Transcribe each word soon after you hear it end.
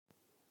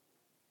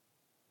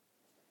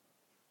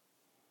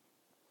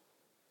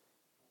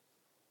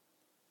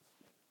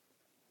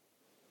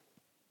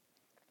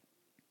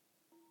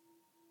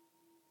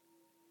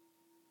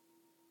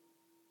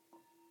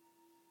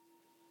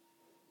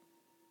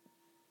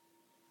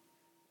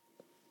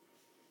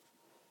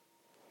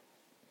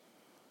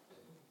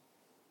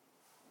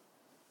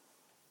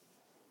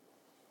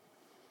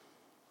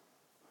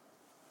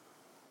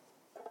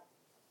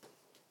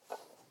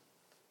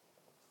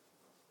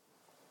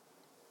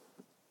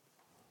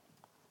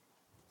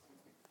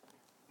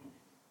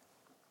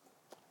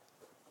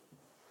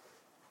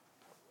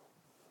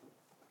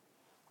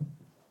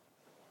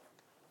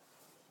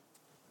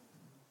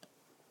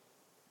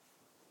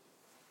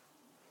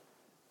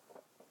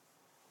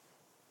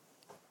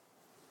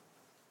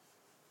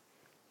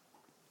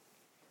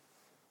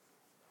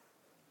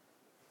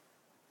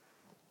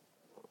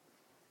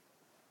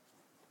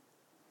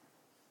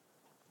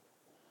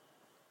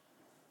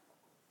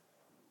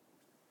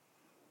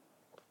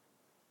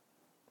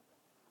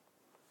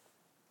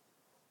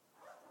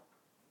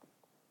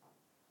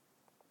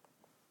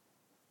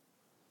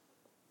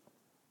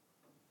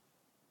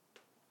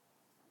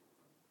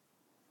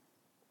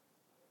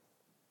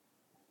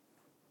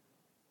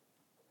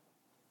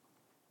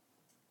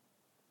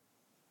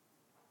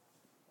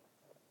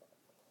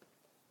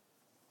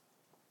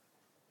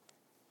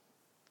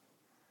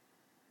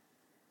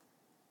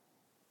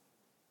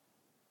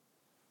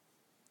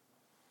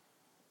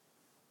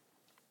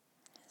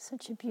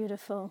Such a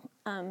beautiful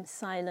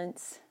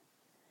silence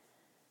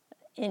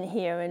in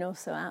here and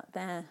also out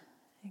there.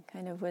 It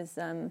kind of was,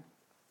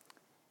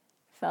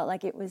 felt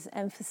like it was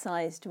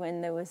emphasized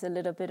when there was a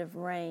little bit of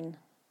rain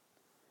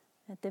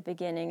at the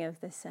beginning of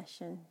this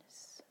session.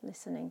 Just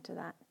listening to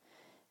that,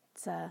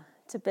 it's a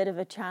bit of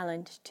a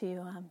challenge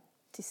to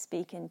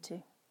speak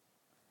into.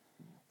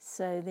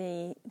 So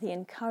the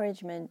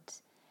encouragement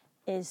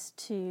is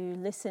to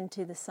listen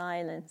to the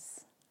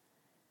silence,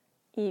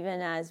 even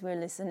as we're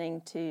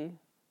listening to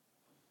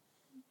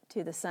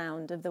the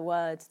sound of the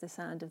words, the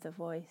sound of the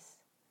voice.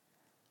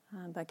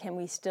 But can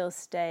we still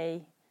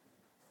stay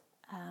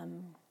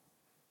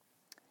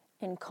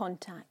in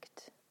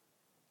contact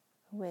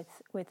with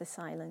the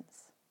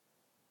silence?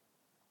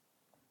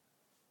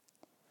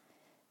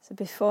 So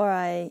before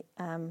I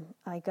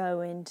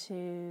go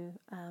into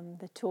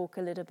the talk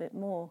a little bit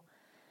more,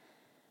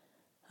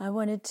 I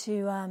wanted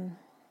to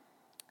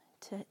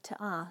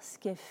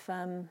ask if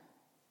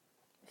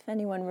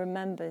anyone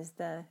remembers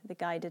the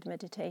guided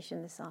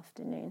meditation this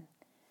afternoon,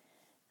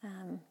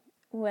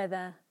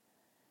 whether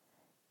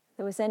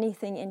there was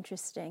anything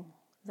interesting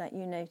that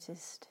you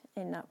noticed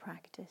in that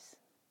practice.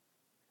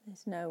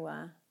 There's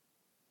no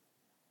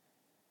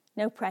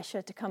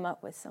pressure to come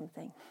up with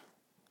something.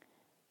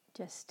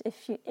 Just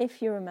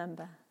if you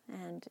remember,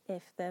 and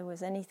if there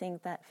was anything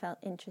that felt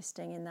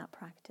interesting in that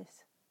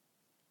practice.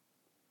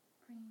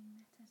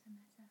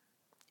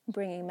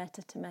 Bringing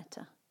metta to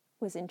metta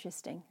was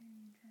interesting.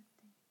 Very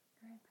interesting,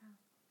 very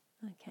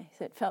powerful. Okay,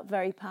 so it felt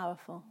very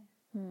powerful.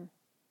 Yeah.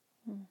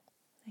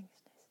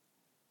 Thanks, Liz.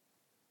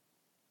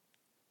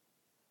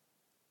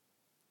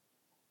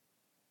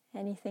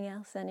 Anything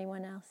else?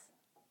 Anyone else?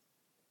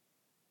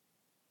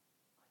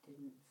 I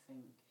didn't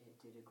think it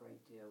did a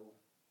great deal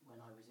when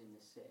I was in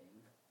the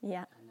sitting.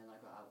 Yeah. And then I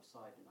got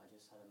outside and I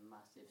just had a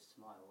massive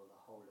smile the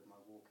whole of my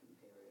walking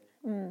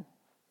period.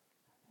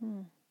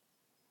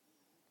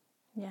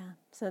 Yeah,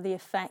 so the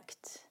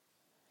effect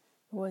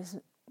was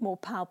more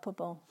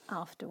palpable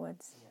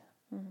afterwards.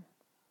 Yeah.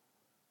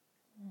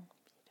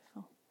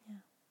 Beautiful,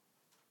 yeah.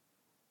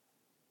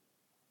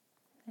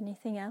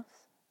 Anything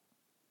else?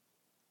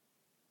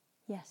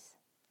 Yes.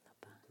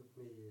 It took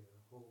me a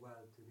whole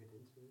while to get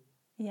into it.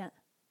 Yeah.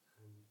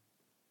 And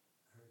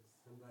I heard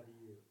somebody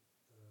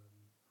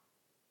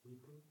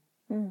weeping.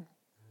 And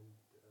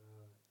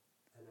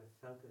I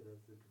felt it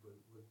as it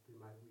would be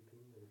my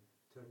weeping, and it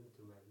turned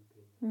into my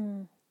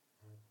weeping.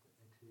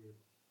 Actually,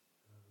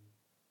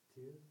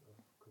 tears of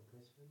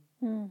compassion.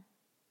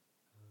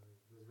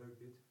 It was very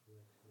beautiful,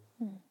 actually.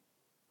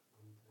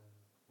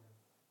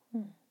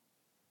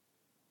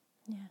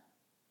 Yeah.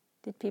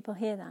 Did people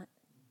hear that?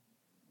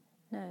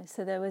 No.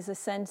 So there was a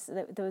sense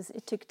that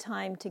it took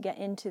time to get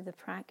into the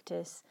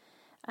practice,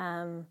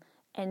 and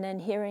then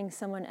hearing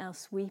someone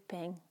else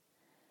weeping,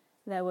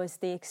 there was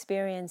the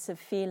experience of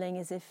feeling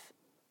as if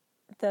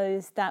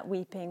that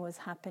weeping was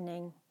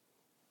happening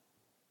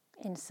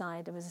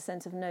inside. There was a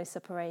sense of no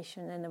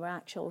separation, and there were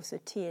actual also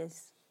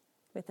tears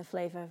with the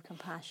flavor of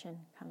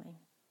compassion coming.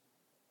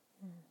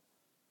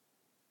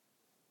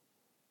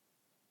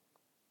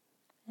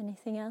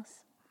 Anything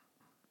else?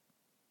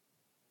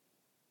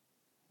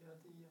 Yeah,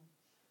 the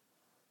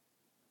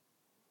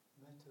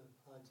metta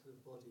applied to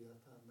the body, I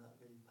found that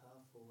really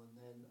powerful. And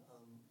then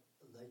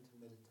later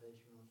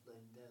meditation, I was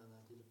laying down,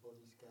 I did a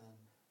body scan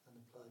and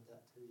applied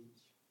that to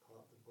each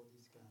part of the body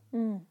scan.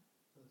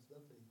 That was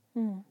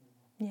lovely.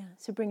 Yeah,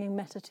 so bringing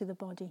metta to the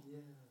body.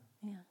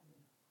 Yeah.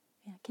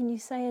 Can you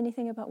say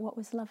anything about what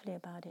was lovely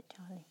about it,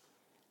 Charlie?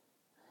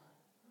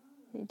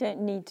 You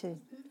don't need to.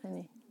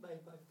 Made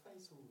my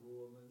face all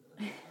warm and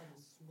I had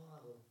a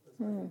smile as I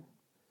sort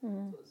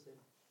of said.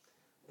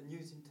 And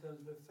using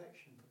terms of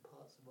affection for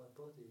parts of my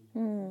body.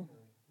 You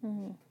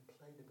complain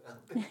about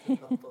bits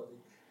of my body.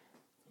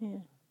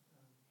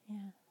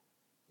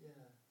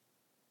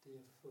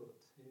 Dear foot,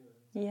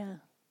 here. Yeah.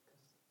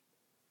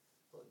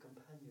 What a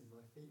companion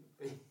my feet would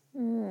be.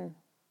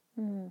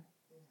 Beautiful.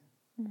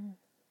 Yeah.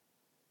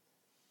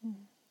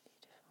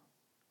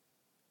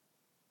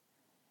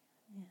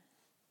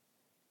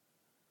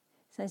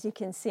 So as you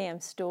can see, I'm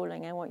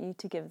stalling. I want you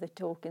to give the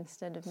talk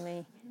instead of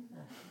me,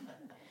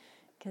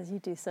 because you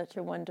do such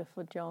a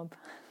wonderful job.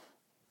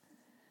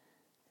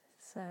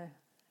 So,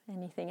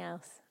 anything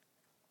else?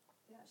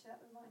 Yeah, actually,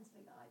 that reminds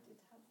me that I did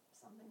have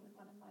something with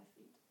one of my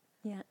feet.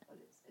 Yeah. But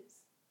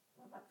it's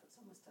my right foot's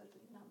almost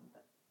totally numb,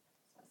 but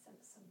so I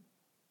sensed some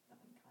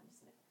loving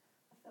kindness in it.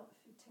 I felt a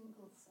few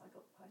tingles, so I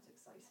got quite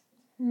excited.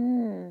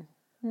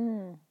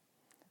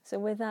 So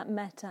with that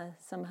metta,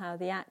 somehow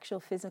the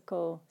actual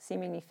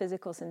seemingly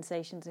physical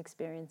sensations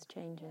experience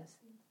changes.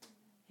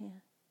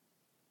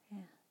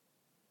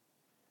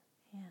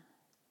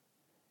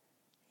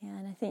 Yeah,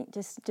 and I think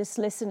just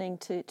listening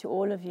to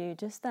all of you,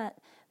 just that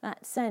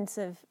sense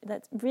of,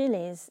 that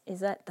really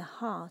is at the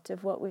heart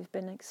of what we've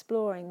been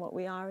exploring, what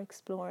we are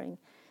exploring,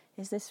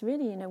 is this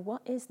really,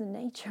 what is the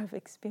nature of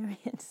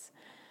experience?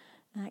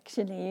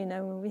 Actually,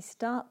 when we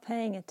start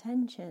paying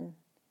attention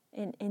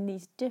in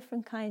these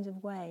different kinds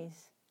of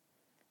ways,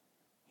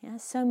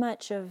 so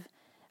much of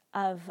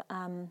of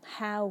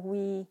how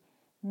we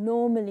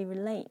normally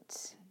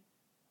relate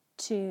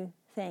to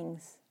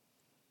things,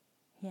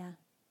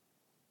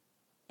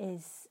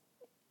 is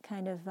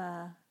kind of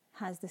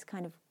has this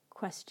kind of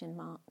question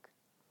mark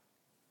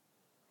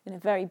in a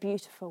very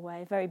beautiful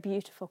way, very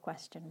beautiful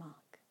question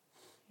mark,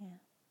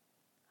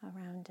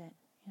 around it.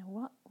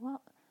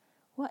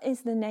 What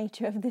is the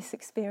nature of this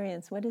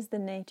experience? What is the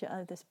nature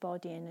of this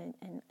body and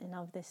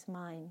of this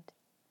mind?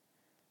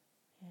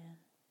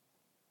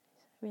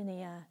 It's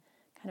really a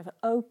kind of an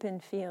open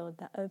field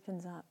that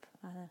opens up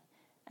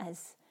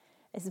as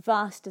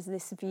vast as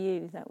this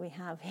view that we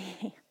have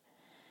here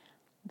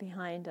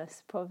behind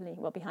us, probably,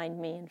 well, behind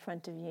me, in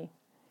front of you.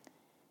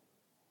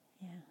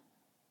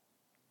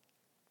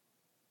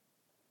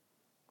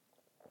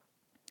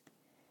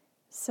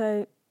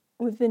 So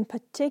we've been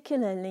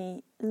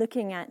particularly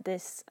looking at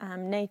this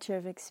nature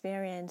of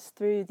experience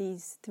through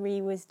these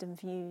three wisdom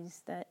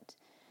views that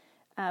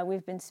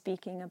we've been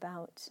speaking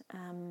about.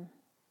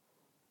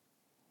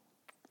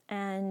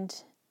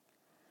 And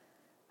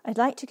I'd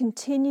like to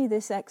continue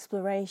this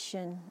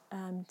exploration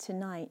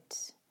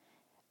tonight,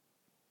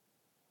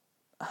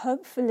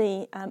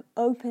 hopefully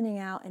opening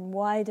out and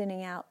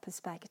widening out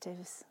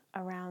perspectives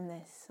around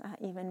this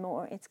even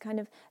more. It's kind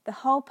of the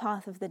whole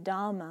path of the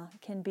Dharma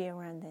can be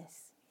around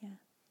this,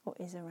 or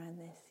is around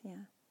this,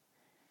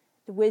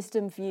 The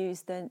wisdom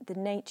views, the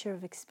nature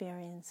of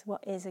experience,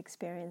 what is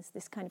experience,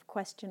 this kind of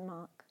question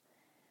mark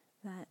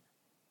that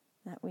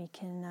we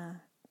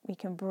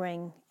can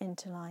bring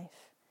into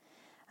life.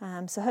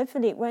 So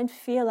hopefully it won't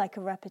feel like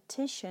a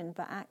repetition,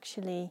 but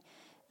actually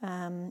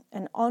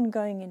an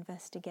ongoing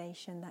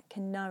investigation that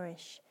can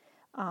nourish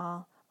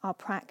our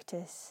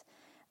practice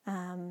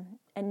and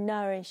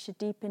nourish a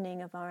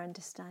deepening of our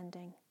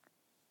understanding.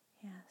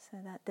 So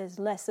that there's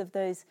less of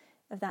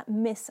that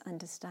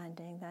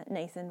misunderstanding that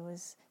Nathan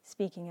was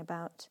speaking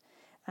about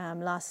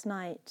last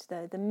night,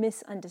 the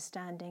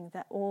misunderstanding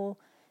that all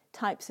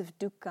types of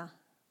dukkha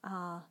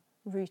are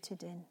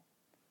rooted in.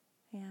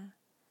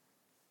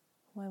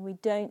 When we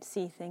don't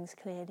see things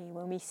clearly,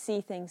 when we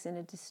see things in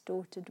a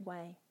distorted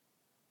way.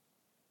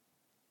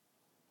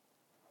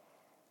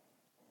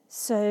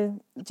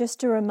 So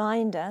just a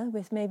reminder,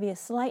 with maybe a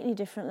slightly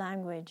different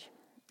language,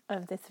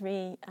 of the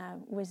three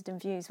wisdom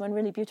views. One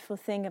really beautiful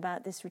thing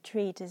about this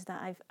retreat is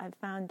that I've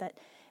found that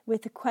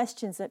with the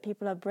questions that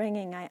people are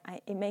bringing,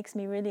 it makes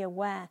me really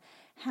aware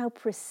how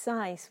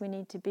precise we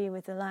need to be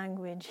with the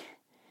language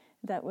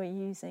that we're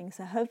using.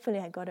 So hopefully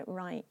I got it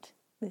right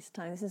this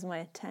time. This is my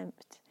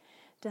attempt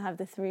to have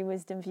the three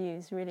wisdom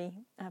views really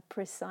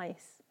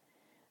precise.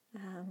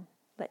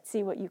 Let's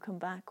see what you come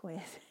back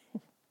with.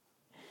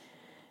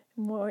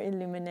 More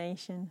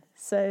illumination.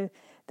 So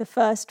the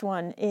first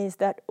one is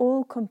that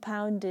all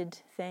compounded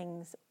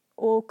things,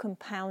 all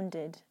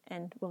compounded,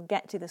 and we'll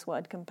get to this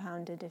word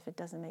compounded if it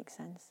doesn't make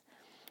sense.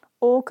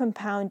 All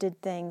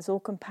compounded things, all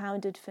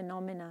compounded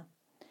phenomena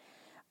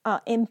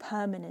are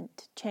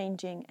impermanent,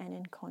 changing, and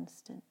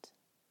inconstant.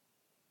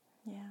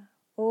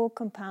 All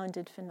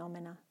compounded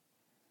phenomena,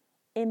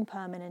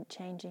 impermanent,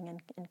 changing,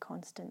 and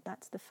inconstant.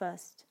 That's the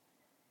first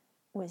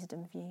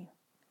wisdom view.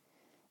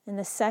 And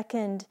the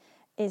second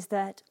is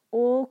that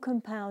all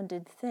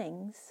compounded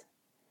things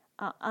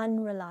are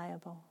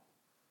unreliable.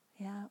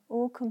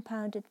 All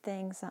compounded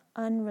things are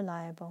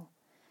unreliable.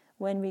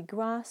 When we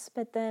grasp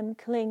at them,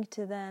 cling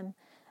to them,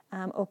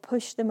 or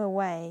push them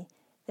away,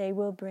 they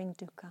will bring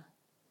dukkha.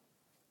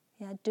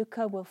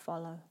 Dukkha will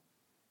follow.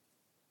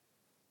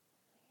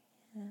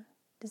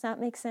 Does that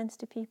make sense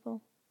to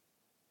people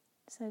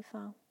so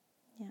far?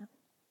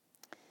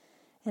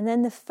 And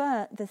then the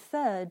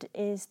third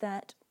is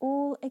that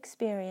all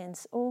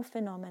experience, all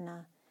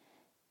phenomena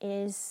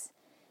is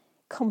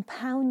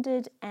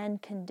compounded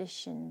and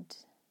conditioned.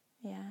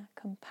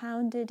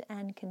 Compounded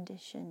and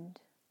conditioned.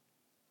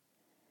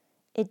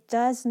 It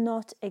does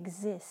not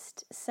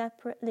exist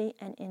separately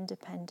and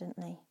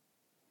independently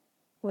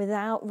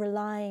without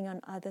relying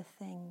on other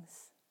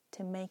things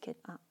to make it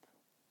up.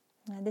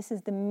 Now, this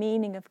is the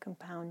meaning of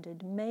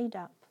compounded, made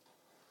up.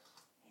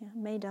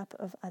 Made up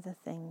of other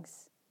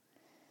things.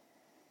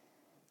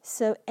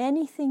 So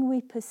anything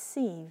we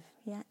perceive,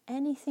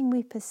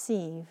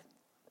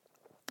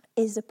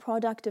 is a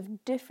product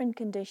of different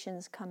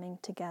conditions coming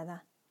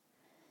together.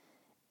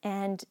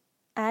 And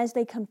as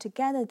they come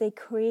together, they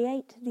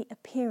create the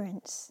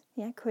appearance,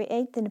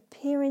 create the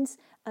appearance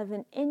of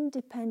an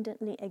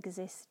independently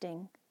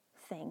existing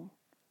thing.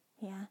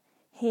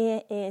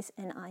 Here is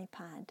an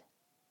iPad,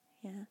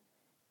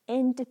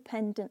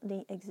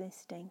 independently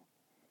existing.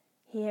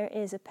 Here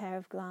is a pair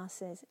of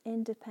glasses,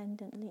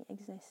 independently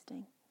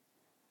existing.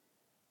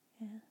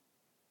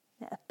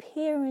 The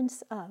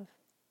appearance of,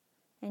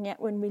 and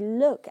yet when we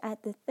look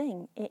at the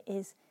thing, it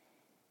is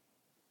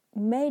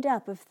made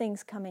up of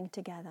things coming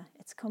together.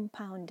 It's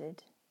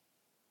compounded,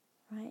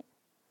 right?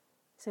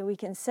 So we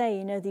can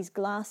say, these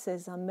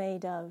glasses are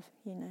made of,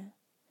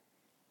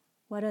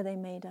 what are they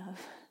made of?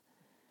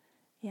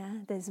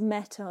 There's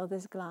metal,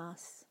 there's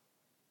glass,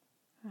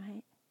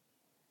 right?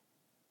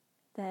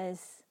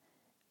 There's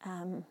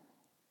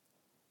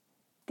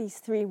these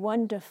three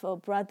wonderful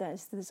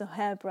brothers, the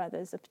Zohar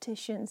brothers,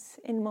 opticians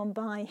in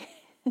Mumbai,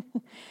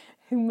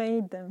 who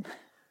made them.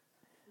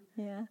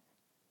 Yeah,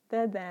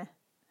 they're there.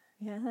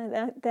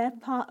 Yeah, they're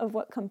part of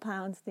what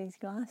compounds these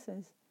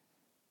glasses.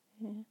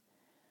 Yeah.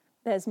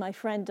 There's my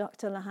friend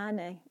Dr.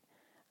 Lahane,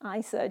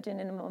 eye surgeon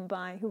in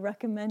Mumbai, who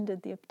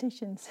recommended the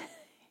opticians.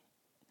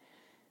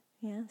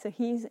 Yeah, so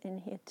he's in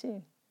here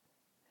too.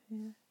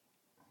 Yeah.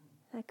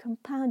 They're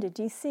compounded.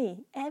 Do you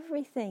see?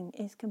 Everything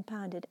is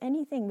compounded.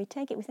 Anything, we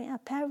take it, we think, a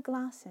pair of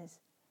glasses.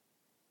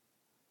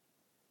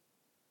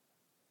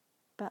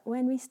 But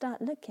when we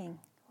start looking,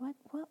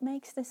 what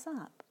makes this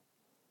up?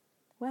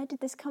 Where did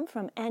this come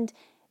from? And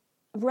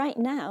right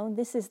now,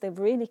 this is the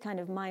really kind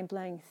of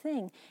mind-blowing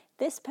thing.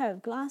 This pair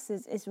of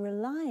glasses is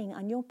relying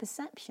on your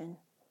perception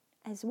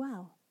as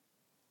well.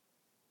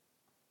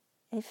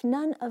 If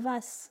none of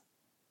us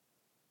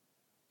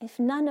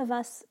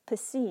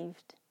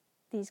perceived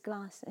these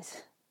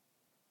glasses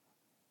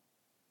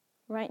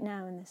right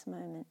now in this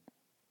moment,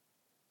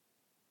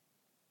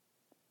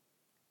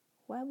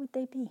 where would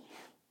they be?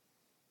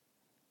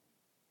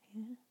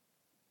 Yeah.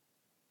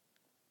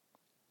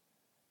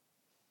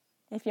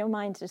 If your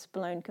mind's just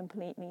blown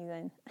completely,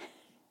 then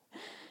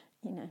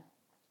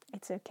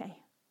it's okay.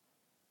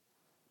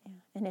 Yeah.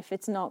 And if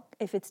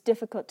it's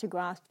difficult to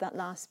grasp that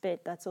last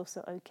bit, that's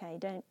also okay.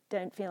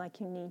 Don't feel like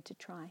you need to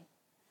try.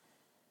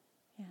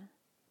 Yeah.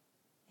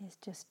 It's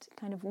just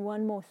kind of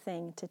one more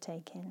thing to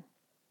take in.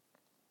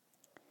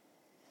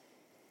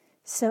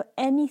 So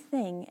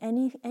anything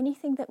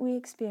that we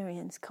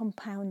experience,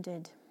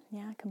 compounded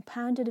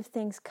of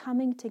things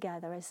coming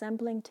together,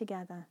 assembling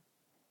together,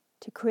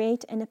 to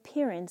create an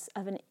appearance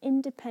of an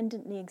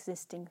independently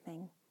existing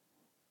thing.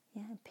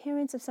 Yeah,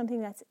 appearance of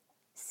something that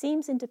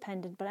seems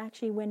independent, but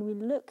actually when we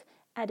look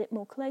at it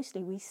more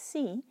closely, we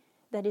see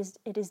that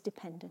it is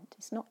dependent.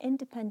 It's not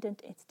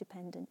independent, it's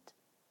dependent.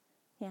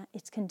 Yeah,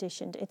 it's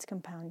conditioned, it's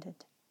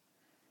compounded.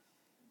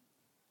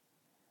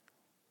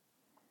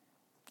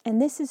 And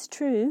this is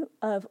true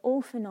of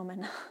all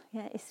phenomena.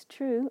 Yeah, it's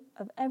true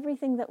of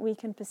everything that we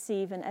can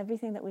perceive and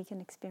everything that we can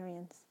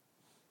experience.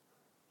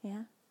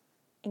 Yeah,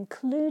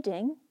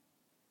 including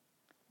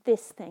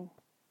this thing.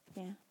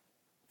 Yeah,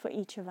 for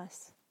each of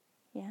us.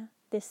 Yeah,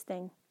 this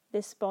thing,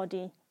 this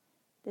body,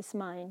 this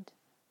mind,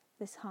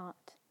 this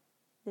heart,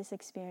 this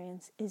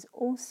experience is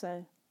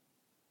also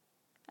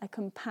a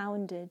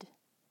compounded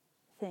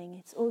thing.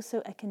 It's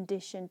also a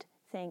conditioned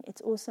thing.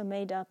 It's also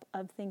made up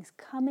of things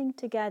coming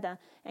together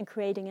and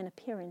creating an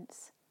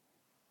appearance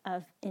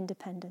of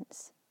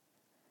independence.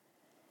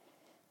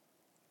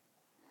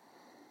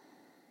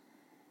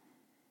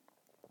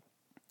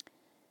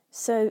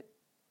 So,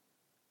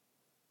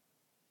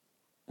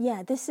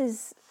 this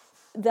is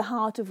the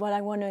heart of what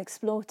I want to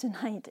explore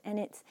tonight. And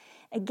it's,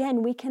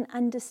 again, we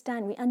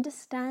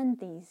understand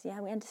these,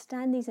 we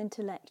understand these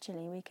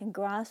intellectually. We can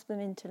grasp them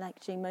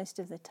intellectually most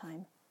of the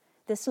time.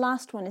 This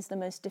last one is the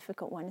most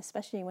difficult one,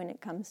 especially when it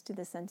comes to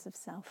the sense of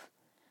self.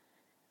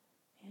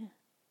 Yeah.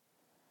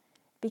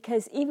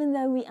 Because even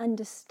though we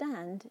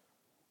understand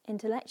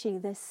intellectually,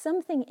 there's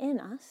something in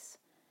us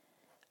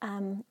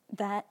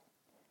that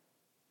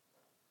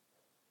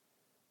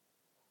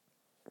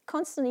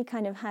constantly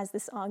kind of has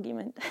this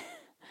argument,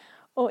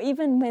 or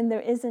even when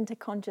there isn't a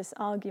conscious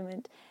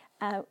argument,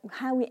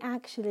 how we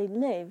actually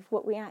live,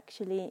 how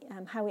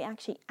we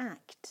actually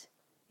act,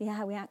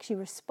 how we actually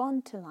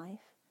respond to life,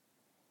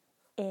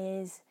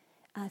 is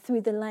through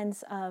the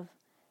lens of,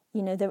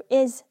 there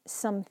is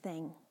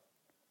something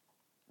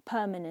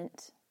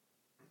permanent,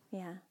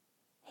 here.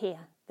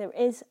 There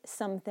is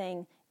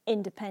something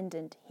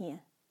independent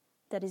here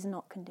that is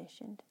not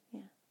conditioned.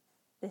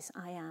 This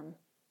I am.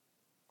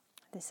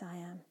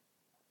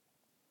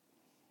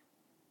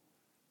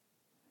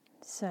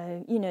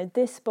 So,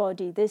 this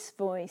body, this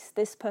voice,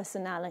 this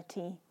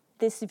personality,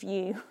 this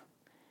view,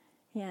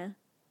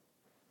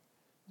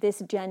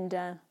 this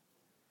gender,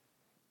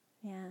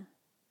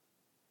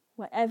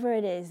 whatever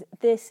it is,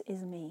 this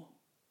is me.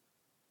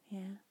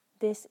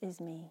 This is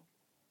me.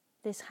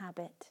 This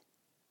habit,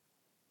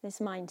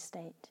 this mind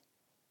state,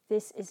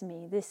 this is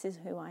me. This is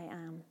who I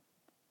am.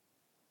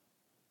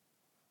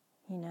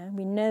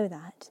 We know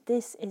that.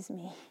 This is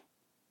me.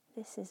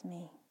 This is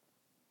me.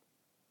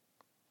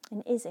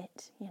 And is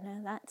it?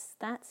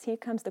 That's here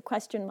comes the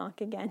question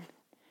mark again.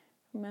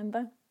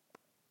 Remember?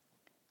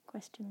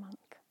 Question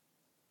mark.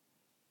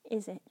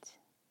 Is it?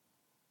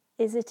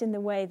 Is it in the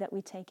way that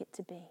we take it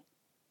to be?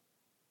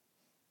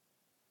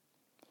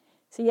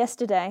 So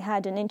yesterday I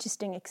had an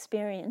interesting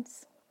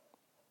experience.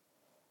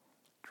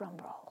 Drum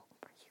roll.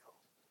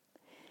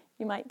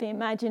 You might be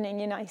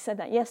imagining, I said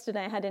that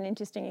yesterday I had an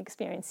interesting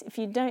experience. If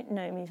you don't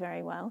know me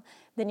very well,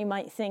 then you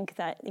might think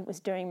that it was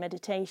during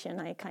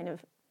meditation I kind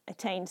of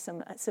attained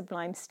some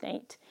sublime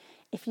state.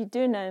 If you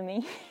do know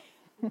me,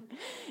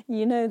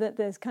 you know that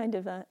there's kind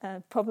of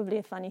probably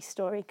a funny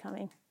story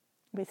coming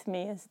with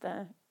me as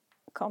the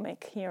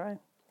comic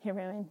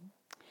heroine.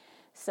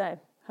 So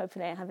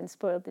hopefully I haven't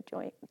spoiled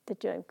the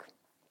joke.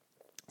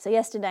 So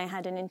yesterday I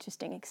had an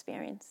interesting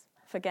experience.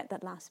 Forget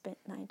that last bit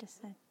that I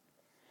just said.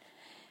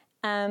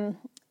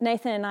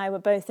 Nathan and I were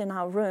both in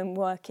our room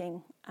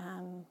working,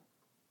 on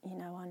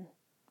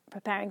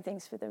preparing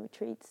things for the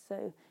retreats.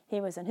 So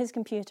he was on his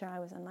computer, I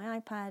was on my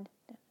iPad,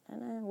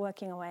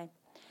 working away.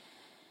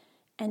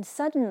 And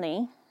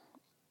suddenly,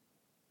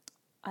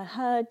 I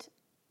heard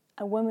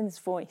a woman's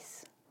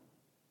voice,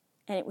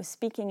 and it was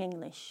speaking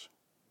English.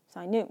 So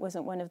I knew it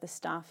wasn't one of the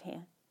staff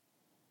here.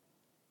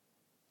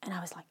 And I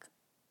was like,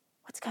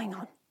 what's going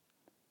on?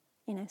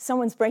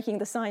 Someone's breaking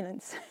the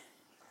silence.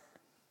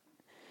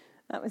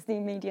 That was the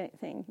immediate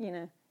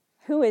thing,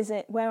 Who is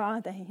it? Where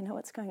are they?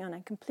 What's going on?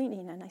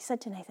 And I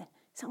said to Nathan,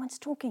 someone's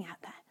talking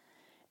out there.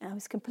 And I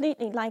was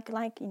completely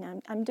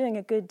I'm doing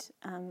a good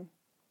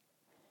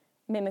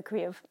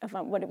mimicry of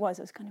what it was.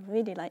 I was kind of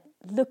really like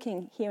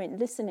looking, hearing,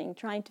 listening,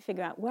 trying to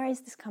figure out where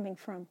is this coming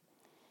from?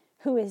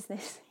 Who is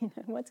this?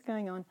 What's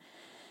going on?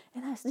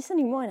 And I was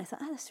listening more, and I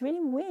thought, that's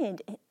really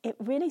weird. It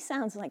really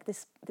sounds like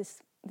this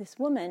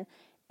woman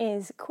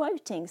is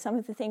quoting some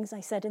of the things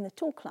I said in the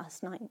talk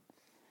last night.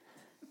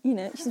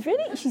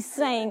 She's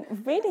saying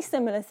really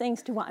similar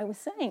things to what I was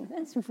saying.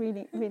 That's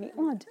really, really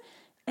odd.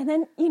 And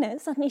then,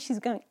 suddenly she's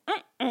going,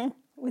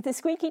 with a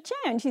squeaky chair,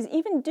 and she's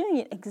even doing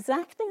it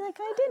exactly like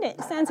I did it.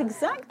 It sounds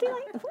exactly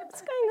like,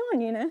 what's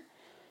going on,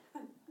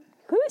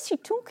 Who is she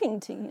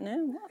talking to,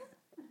 What?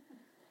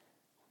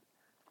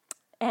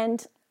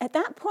 And at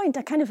that point,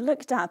 I kind of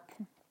looked up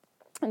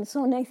and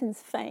saw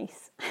Nathan's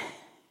face.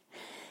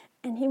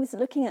 And he was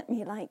looking at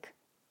me like,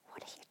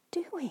 what are you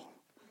doing?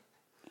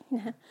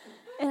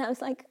 And I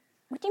was like,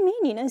 what do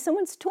you mean?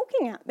 Someone's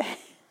talking out there.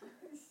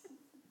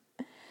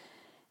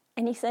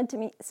 And he said to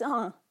me,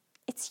 Zohar,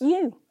 it's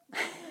you.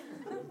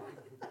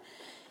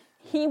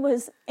 He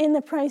was in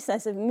the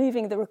process of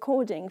moving the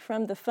recording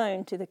from the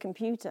phone to the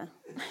computer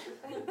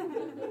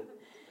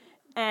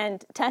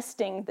and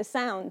testing the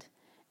sound.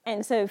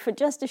 And so for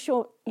just a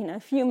short,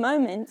 few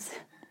moments,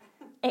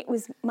 it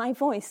was my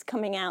voice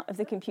coming out of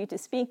the computer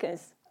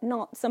speakers,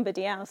 not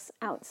somebody else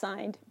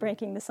outside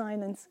breaking the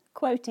silence,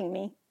 quoting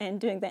me and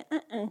doing that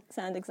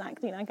sound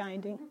exactly like I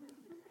do.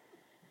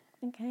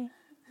 Okay.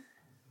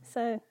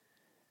 So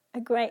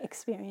a great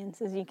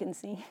experience, as you can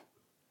see.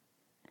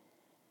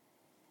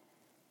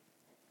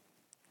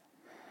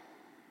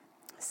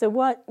 So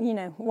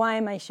why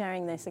am I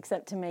sharing this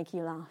except to make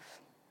you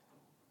laugh?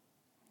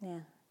 Yeah.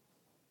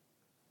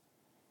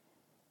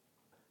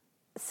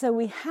 So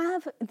we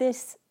have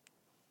this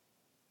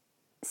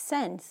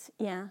sense,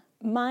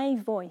 my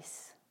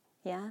voice,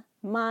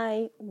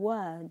 my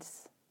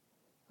words,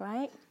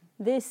 right?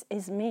 This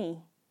is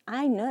me.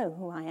 I know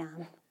who I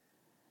am,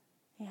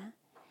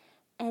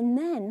 And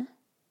then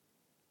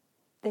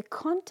the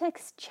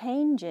context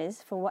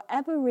changes for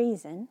whatever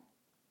reason,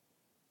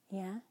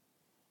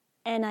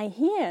 and I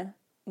hear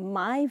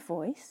my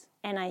voice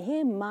and I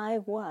hear my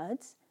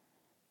words,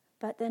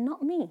 but they're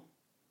not me.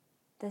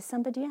 There's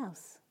somebody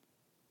else.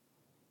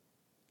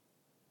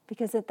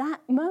 Because at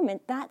that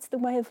moment, that's the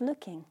way of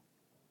looking.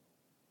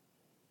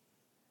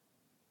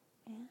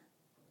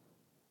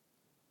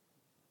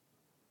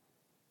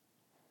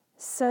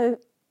 So,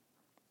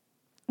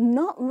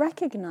 not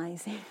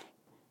recognizing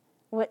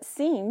what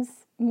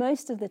seems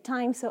most of the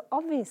time so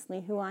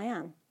obviously who I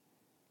am.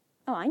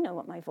 Oh, I know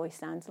what my voice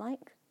sounds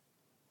like.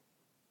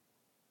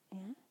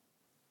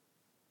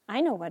 I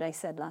know what I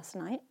said last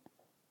night.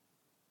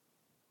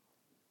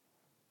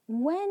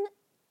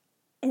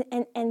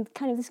 And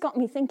kind of this got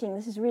me thinking,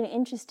 this is really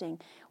interesting.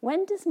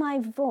 When does my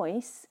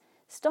voice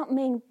stop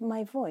being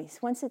my voice?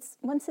 Once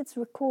it's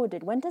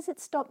recorded, when does it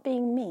stop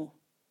being me?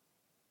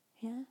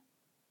 Do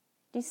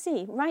you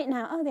see? Right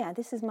now,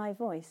 this is my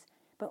voice.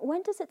 But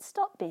when does it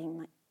stop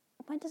being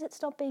when does it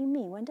stop being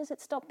me? When does it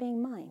stop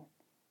being mine?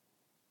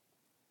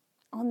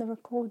 On the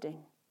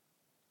recording.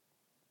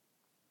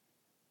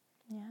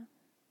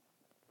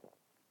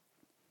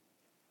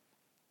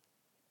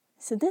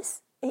 So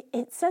this,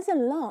 it says a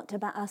lot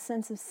about our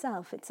sense of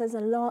self. It says a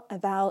lot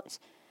about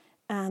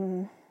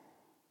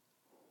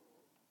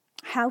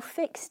how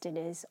fixed it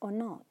is or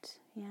not,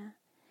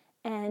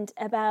 and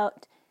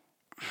about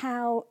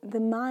how the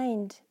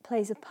mind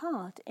plays a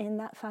part in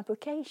that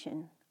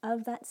fabrication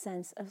of that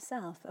sense of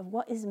self, of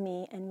what is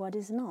me and what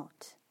is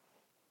not.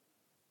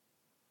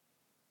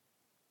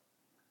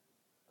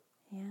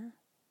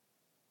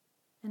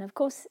 And of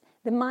course,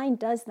 the mind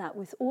does that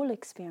with all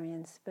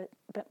experience, but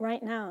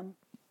right now I'm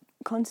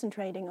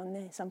concentrating on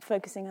this. I'm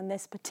focusing on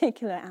this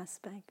particular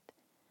aspect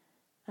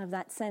of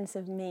that sense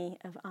of me,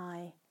 of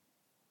I,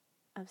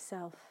 of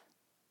self,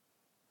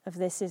 of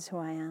this is who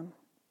I am.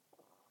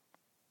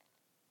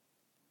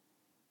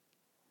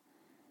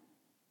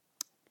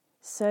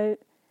 So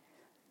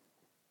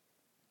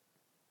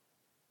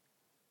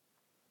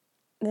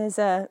there's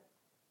a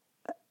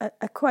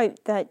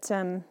quote that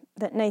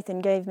Nathan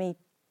gave me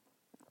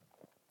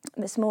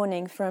this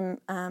morning from,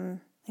 I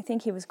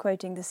think he was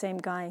quoting the same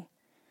guy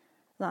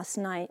last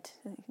night.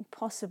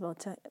 Impossible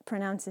to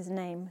pronounce his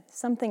name.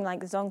 Something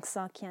like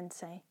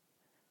Dzongsa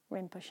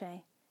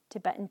Rinpoche,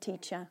 Tibetan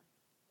teacher,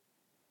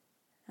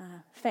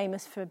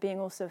 famous for being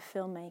also a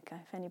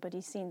filmmaker, if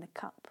anybody's seen The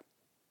Cup.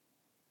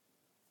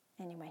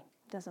 Anyway,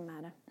 doesn't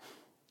matter.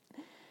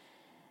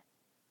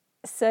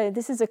 So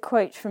this is a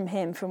quote from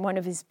him from one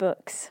of his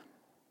books.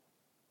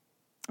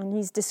 And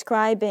he's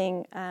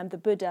describing the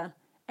Buddha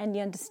and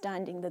the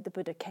understanding that the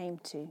Buddha came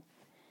to.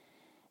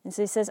 And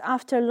so he says,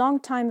 after a long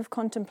time of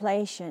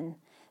contemplation,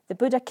 the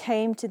Buddha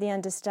came to the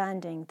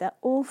understanding that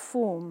all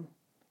form,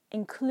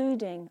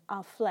 including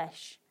our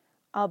flesh,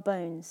 our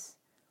bones,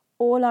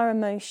 all our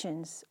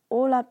emotions,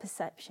 all our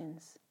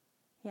perceptions,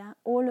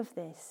 all of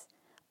this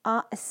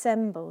are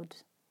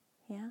assembled,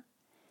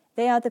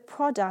 They are the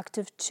product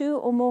of two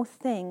or more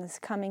things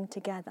coming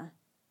together,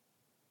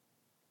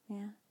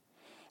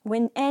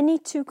 When any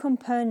two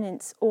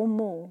components or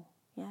more,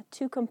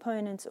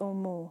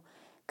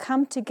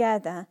 come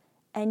together,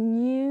 a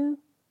new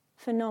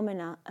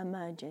phenomena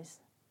emerges,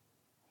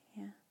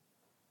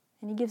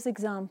 And he gives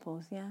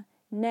examples,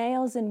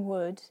 Nails and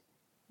wood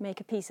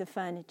make a piece of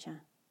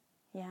furniture,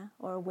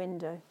 or a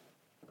window,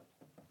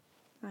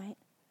 right?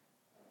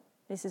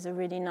 This is a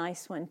really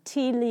nice one.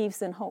 Tea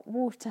leaves and hot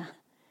water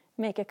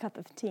make a cup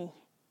of tea,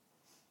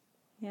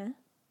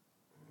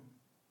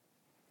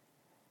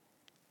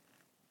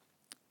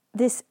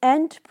 This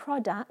end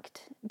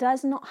product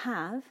does not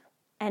have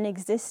an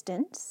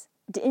existence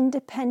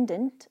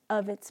independent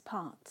of its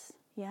parts.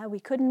 We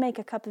couldn't make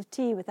a cup of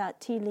tea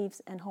without tea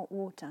leaves and hot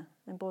water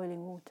and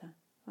boiling water,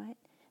 right?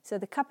 So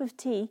the cup of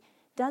tea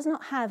does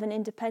not have an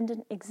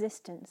independent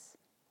existence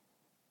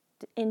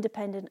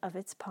independent of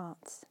its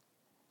parts.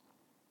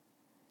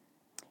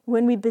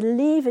 When we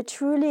believe it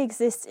truly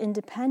exists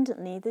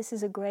independently, this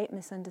is a great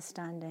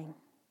misunderstanding.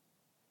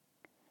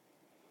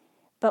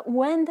 But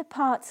when the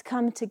parts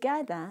come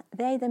together,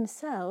 they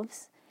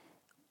themselves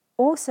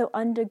also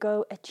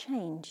undergo a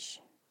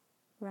change,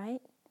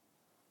 right?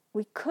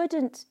 We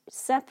couldn't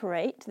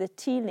separate the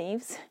tea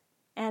leaves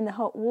and the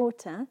hot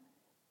water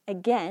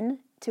again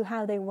to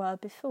how they were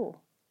before,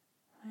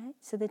 right?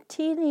 So the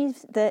tea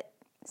leaves,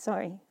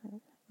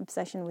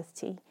 obsession with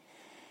tea.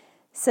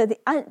 So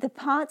the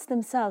parts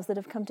themselves that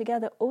have come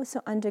together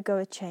also undergo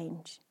a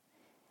change.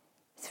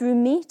 Through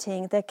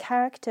meeting, their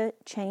character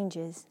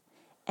changes,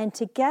 and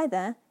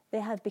together they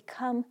have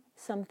become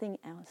something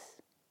else.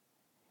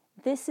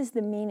 This is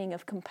the meaning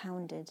of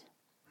compounded.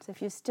 So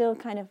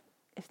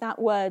if that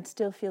word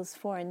still feels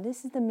foreign,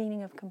 this is the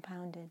meaning of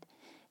compounded.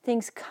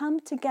 Things come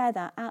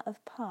together out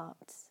of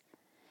parts,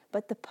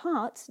 but the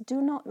parts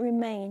do not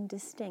remain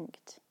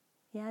distinct.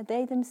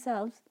 They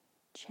themselves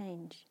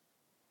change.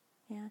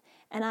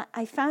 And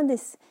I found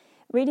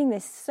reading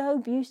this so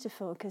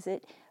beautiful, because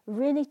it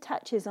really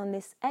touches on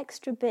this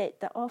extra bit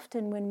that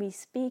often when we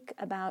speak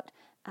about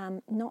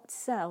not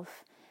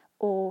self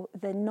or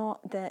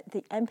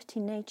the empty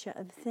nature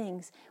of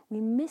things,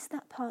 we miss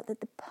that part, that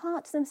the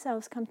parts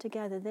themselves come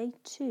together, they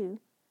too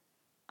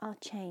are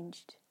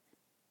changed.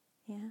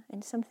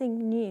 And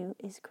something new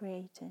is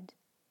created.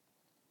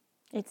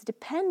 It's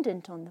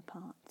dependent on the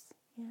parts,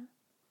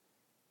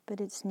 but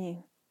it's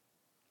new.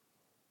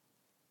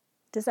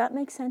 Does that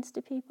make sense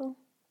to people?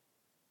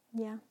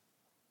 Yeah.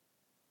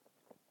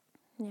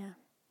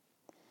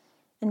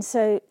 And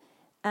so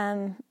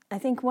I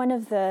think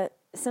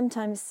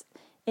sometimes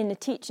in the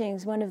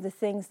teachings, one of the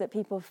things that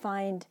people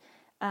find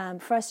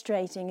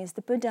frustrating is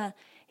the Buddha,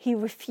 he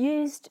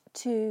refused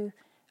to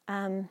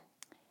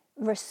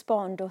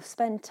respond or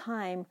spend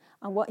time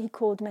on what he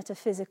called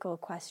metaphysical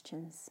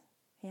questions.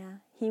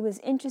 He was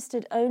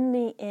interested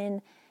only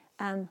in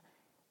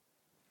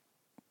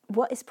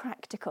what is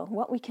practical,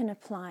 what we can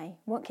apply,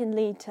 what can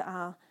lead to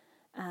our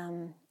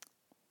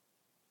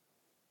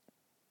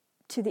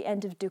to the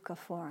end of dukkha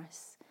for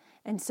us.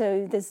 And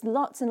so there's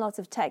lots and lots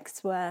of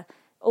texts where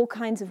all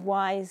kinds of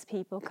wise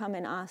people come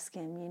and ask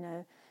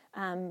him,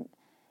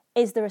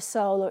 is there a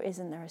soul or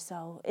isn't there a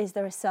soul? Is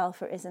there a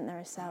self or isn't there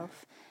a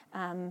self?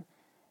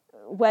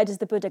 Where does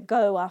the Buddha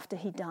go after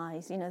he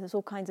dies? There's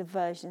all kinds of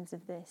versions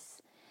of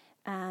this.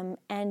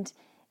 And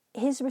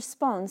his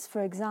response,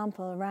 for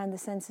example, around the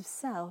sense of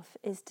self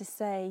is to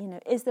say,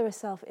 is there a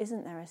self,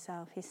 isn't there a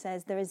self? He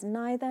says, there is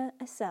neither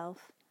a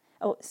self,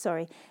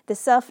 the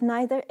self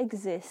neither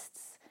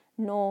exists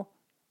nor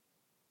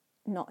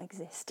not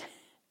exist.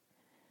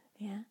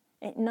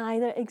 It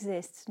neither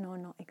exists nor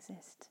not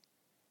exist.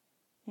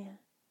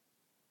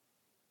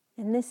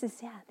 And this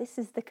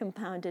is the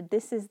compounded,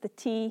 this is the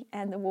tea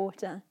and the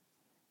water.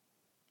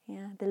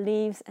 The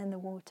leaves and the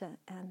water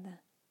and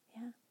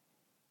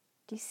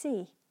do you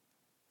see?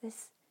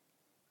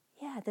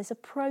 There's a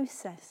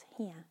process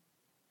here.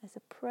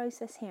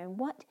 And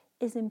what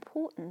is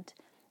important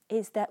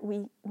is that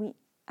we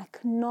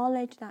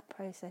acknowledge that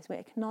process. We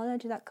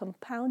acknowledge that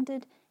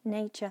compounded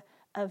nature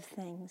of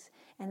things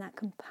and that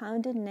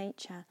compounded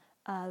nature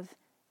of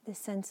the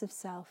sense of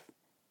self,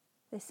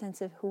 the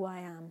sense of who I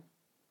am.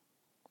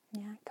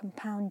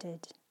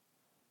 Compounded.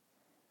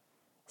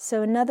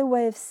 So another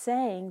way of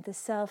saying the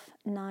self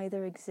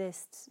neither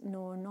exists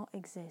nor not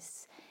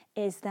exists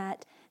is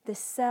that the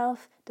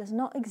self does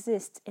not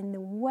exist in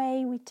the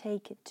way we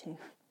take it to.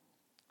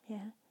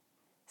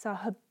 It's our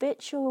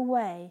habitual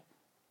way.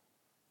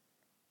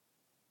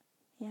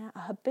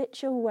 A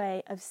habitual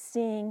way of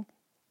seeing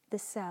the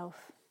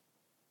self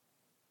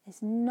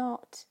is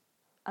not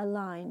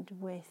aligned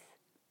with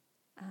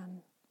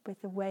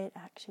the way it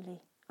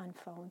actually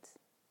unfolds.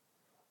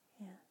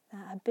 Yeah,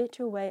 that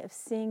habitual way of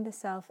seeing the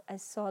self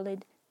as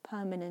solid,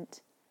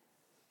 permanent,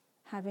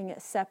 having a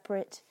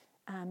separate,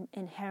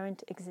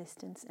 inherent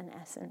existence and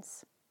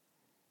essence.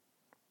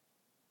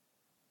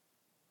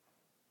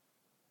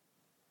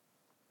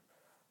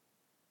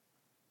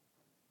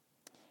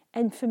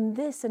 And from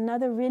this,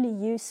 another really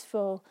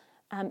useful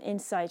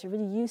insight, a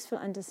really useful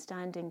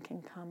understanding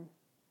can come.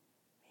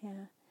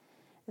 Yeah,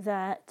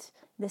 that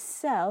the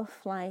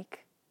self,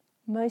 like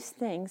most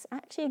things,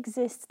 actually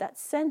exists. That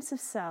sense of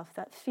self,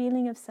 that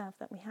feeling of self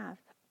that we have,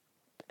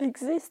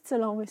 exists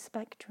along a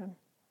spectrum.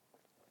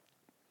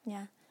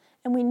 Yeah,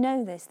 and we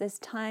know this. There's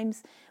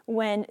times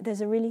when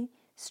there's a really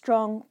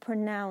strong,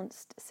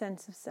 pronounced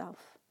sense of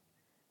self.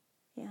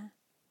 Yeah,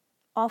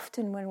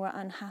 often when we're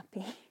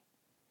unhappy.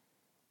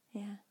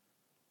 Yeah.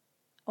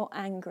 Or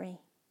angry.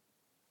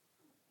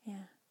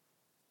 Yeah.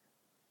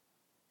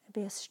 There'd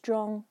be a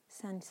strong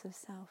sense of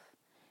self.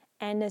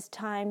 And there's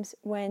times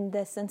when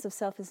the sense of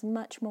self is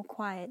much more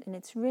quiet, and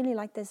it's really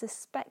like there's a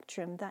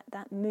spectrum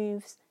that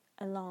moves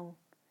along.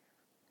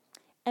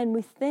 And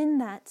within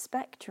that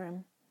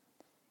spectrum,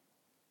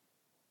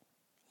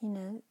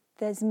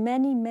 there's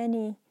many,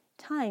 many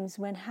times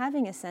when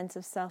having a sense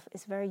of self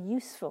is very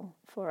useful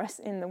for us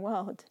in the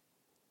world.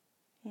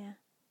 Yeah.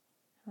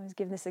 I always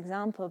give this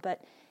example,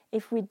 but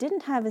if we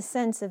didn't have a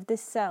sense of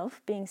this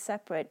self being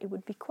separate, it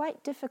would be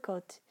quite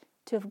difficult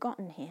to have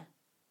gotten here.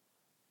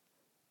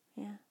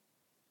 Yeah.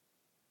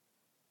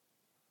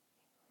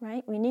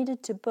 Right? We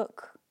needed to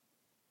book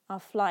our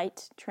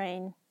flight,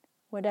 train,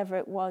 whatever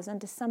it was,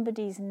 under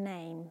somebody's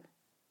name.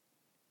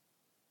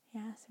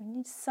 Yeah, so we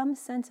need some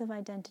sense of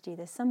identity.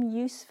 There's some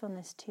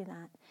usefulness to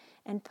that.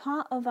 And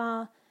part of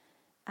our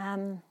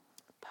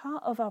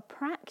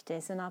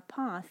practice and our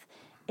path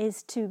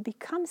is to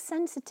become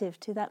sensitive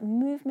to that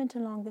movement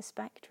along the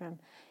spectrum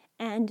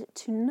and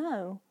to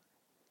know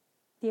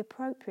the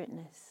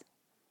appropriateness.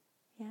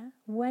 Yeah?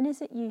 When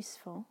is it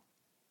useful?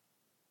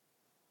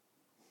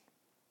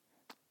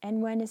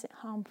 And when is it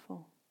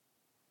harmful?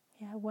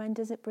 Yeah? When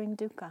does it bring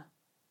dukkha?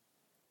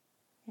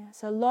 Yeah?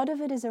 So a lot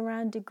of it is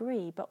around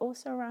degree, but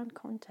also around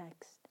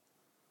context.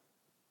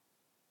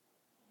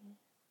 Yeah.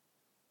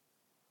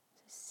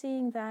 So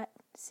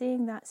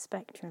seeing that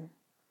spectrum.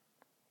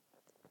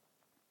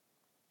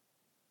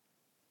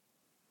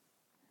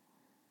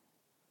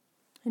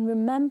 And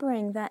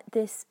remembering that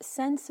this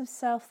sense of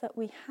self that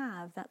we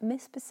have, that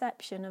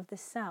misperception of the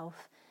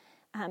self,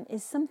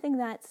 is something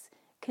that's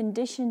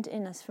conditioned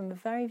in us from a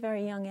very,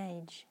 very young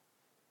age.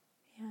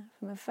 Yeah,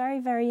 from a very,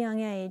 very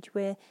young age,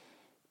 we're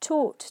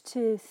taught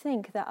to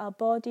think that our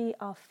body,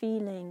 our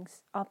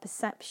feelings, our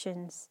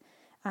perceptions,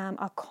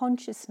 our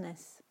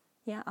consciousness,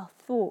 our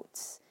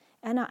thoughts,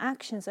 and our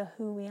actions are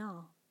who we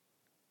are.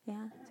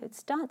 Yeah, so it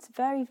starts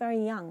very,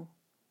 very young.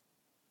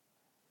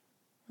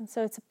 And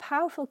so it's a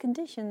powerful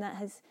conditioning that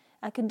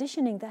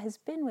has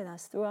been with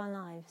us through our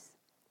lives.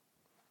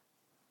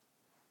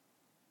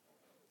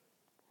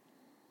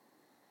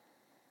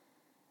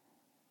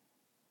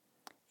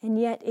 And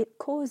yet it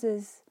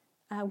causes,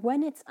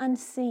 when it's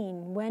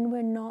unseen, when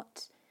we're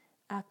not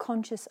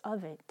conscious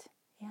of it,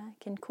 it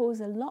can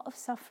cause a lot of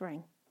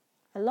suffering,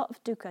 a lot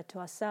of dukkha to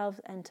ourselves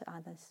and to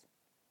others.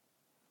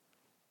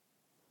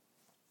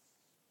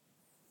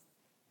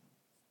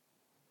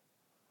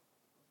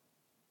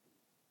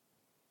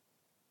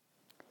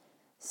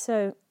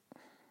 So,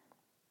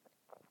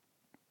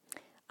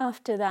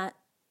 after that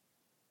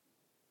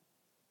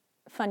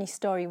funny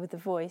story with the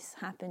voice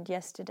happened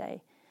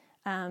yesterday,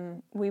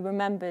 we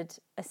remembered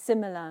a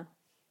similar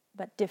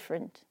but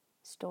different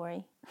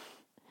story,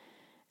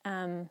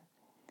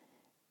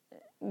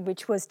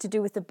 which was to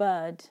do with the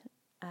bird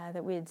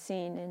that we had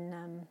seen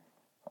in,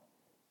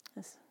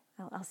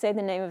 I'll say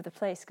the name of the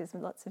place because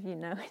lots of you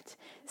know it,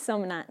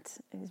 Somnath.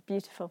 It's a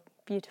beautiful,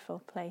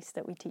 beautiful place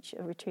that we teach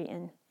a retreat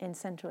in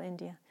central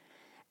India.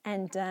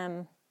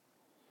 And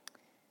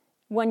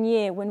one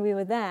year when we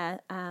were there,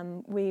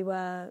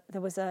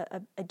 there was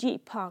a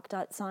jeep parked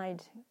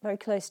outside, very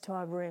close to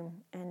our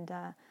room, and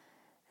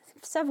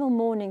several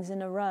mornings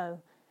in a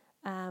row,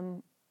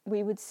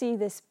 we would see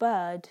this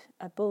bird,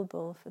 a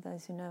bulbul, for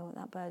those who know what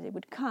that bird is. It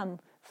would come,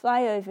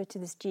 fly over to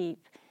this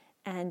jeep,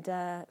 and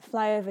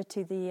fly over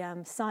to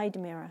the side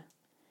mirror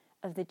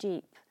of the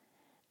jeep,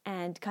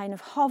 and kind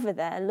of hover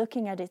there,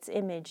 looking at its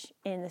image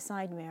in the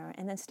side mirror,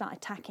 and then start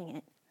attacking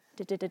it.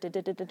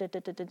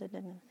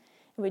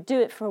 We'd do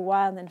it for a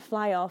while and then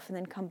fly off and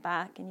then come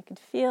back, and you could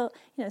feel,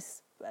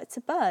 it's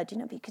a bird,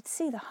 but you could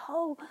see the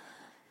whole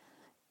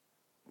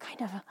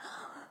kind of,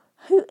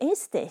 who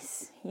is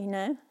this,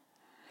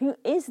 Who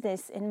is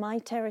this in my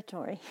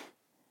territory?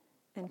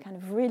 And kind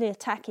of really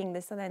attacking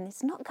this, and then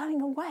it's not going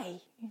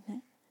away,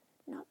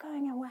 not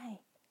going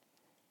away.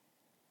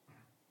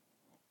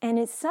 And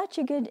it's such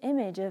a good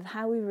image of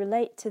how we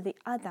relate to the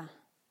other,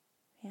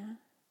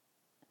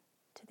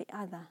 to the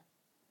other.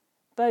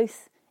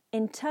 Both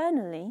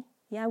internally,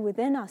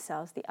 within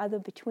ourselves, the other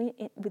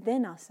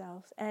within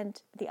ourselves, and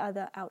the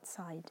other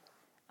outside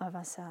of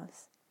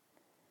ourselves.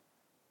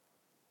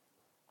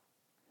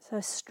 So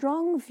a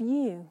strong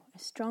view, a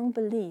strong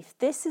belief,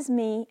 this is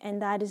me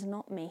and that is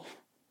not me.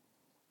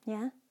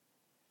 Yeah?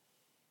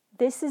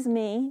 This is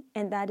me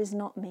and that is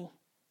not me.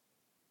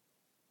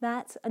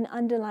 That's an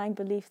underlying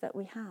belief that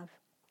we have.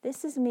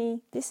 This is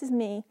me,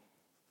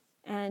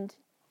 and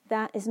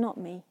that is not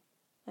me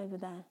over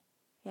there.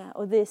 Yeah,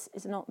 or this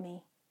is not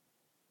me.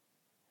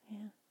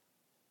 Yeah.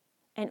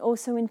 And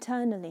also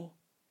internally,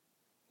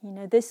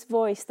 this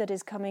voice that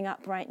is coming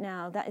up right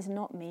now, that is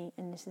not me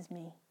and this is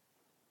me.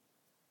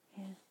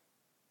 Yeah.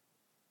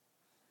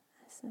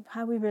 That's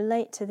how we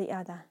relate to the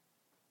other.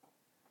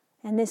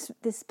 And this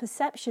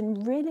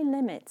perception really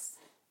limits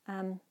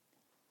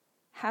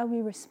how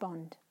we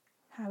respond.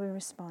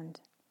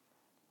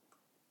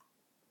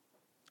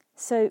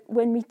 So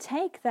when we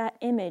take that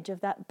image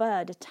of that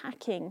bird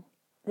attacking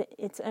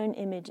its own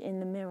image in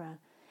the mirror,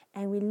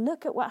 and we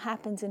look at what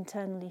happens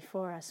internally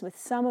for us with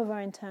some of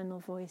our internal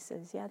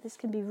voices, this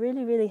can be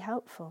really, really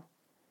helpful.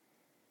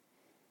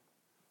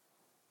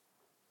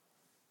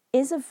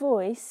 Is a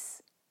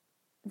voice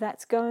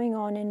that's going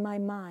on in my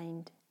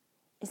mind,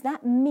 is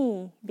that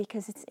me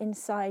because it's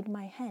inside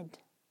my head?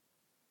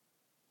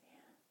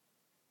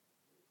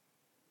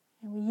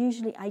 And we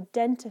usually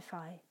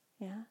identify,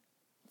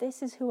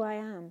 this is who I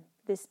am,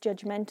 this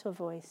judgmental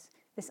voice,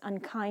 this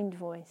unkind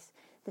voice,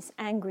 this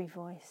angry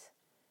voice,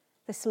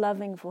 this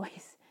loving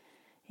voice.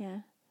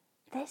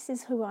 This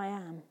is who I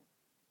am.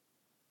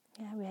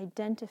 We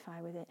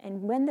identify with it.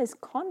 And when there's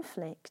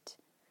conflict,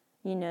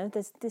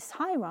 there's this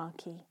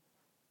hierarchy.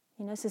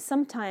 So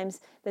sometimes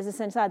there's a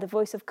sense that the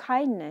voice of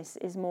kindness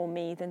is more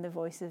me than the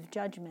voice of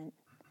judgment.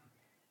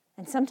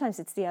 And sometimes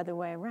it's the other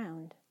way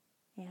around.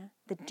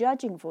 The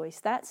judging voice,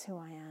 that's who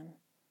I am.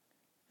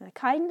 And the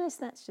kindness,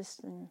 that's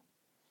just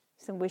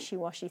some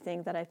wishy-washy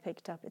thing that I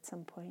picked up at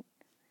some point.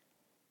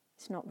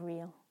 It's not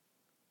real.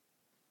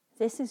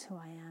 This is who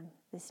I am,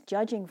 this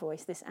judging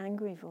voice, this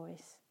angry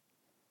voice.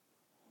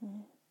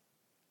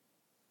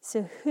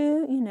 So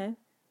who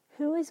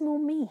is more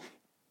me?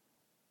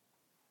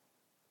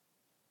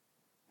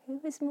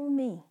 Who is more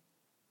me?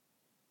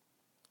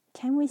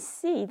 Can we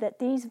see that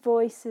these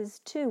voices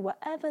too,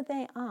 whatever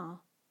they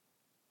are,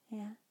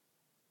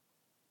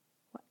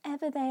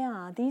 whatever they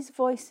are, these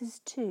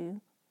voices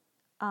too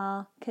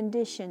are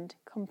conditioned,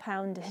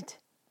 compounded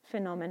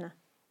phenomena.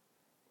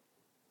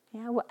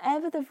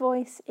 Whatever the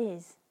voice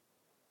is,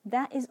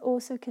 that is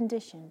also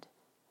conditioned.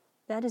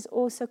 That is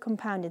also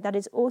compounded. That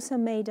is also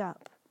made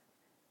up.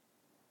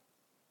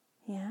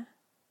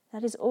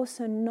 That is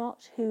also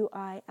not who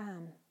I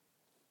am.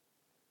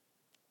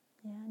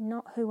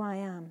 Not who I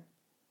am.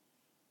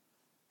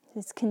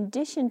 It's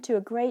conditioned to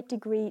a great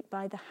degree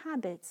by the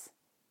habits,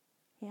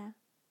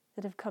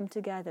 that have come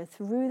together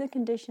through the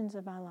conditions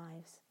of our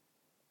lives.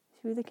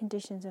 Through the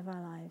conditions of our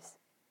lives.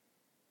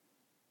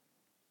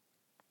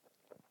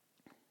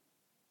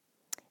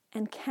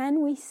 And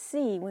can we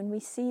see, when we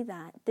see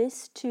that,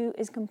 this too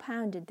is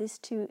compounded, this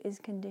too is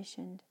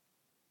conditioned?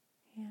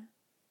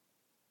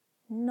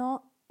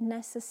 Not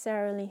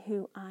necessarily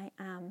who I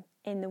am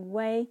in the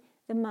way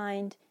the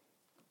mind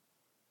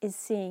is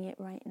seeing it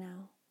right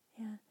now.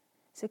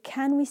 So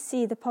can we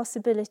see the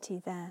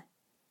possibility there?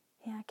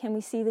 Can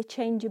we see the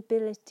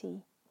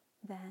changeability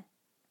there?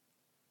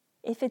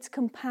 If it's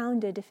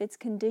compounded, if it's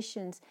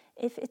conditions,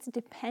 if it's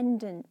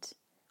dependent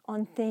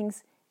on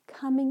things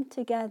coming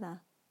together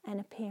and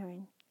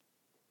appearing,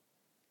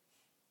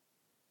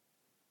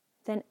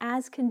 then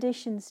as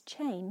conditions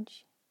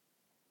change,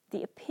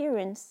 the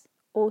appearance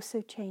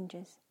also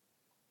changes.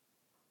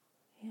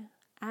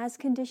 As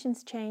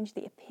conditions change,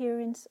 the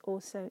appearance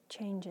also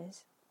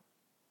changes.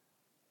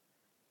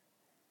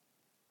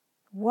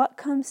 What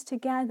comes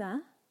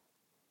together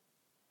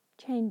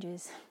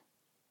changes.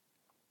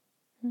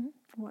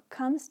 What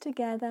comes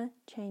together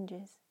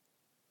changes.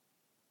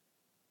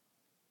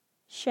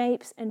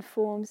 Shapes and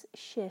forms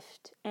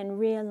shift and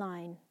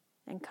realign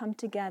and come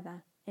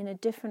together in a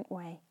different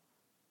way.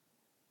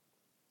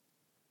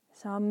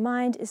 So our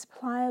mind is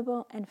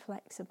pliable and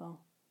flexible.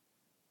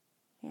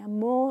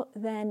 More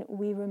than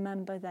we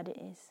remember that it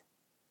is.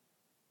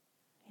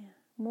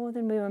 More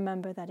than we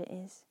remember that it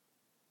is.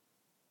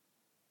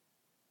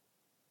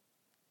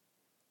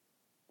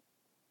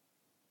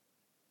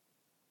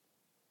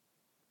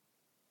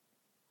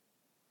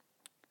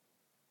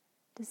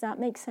 Does that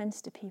make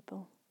sense to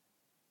people?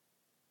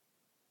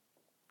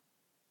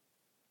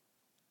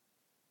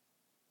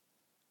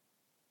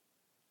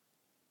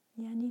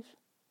 Yeah, Neve?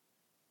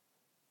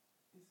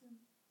 Isn't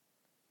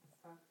the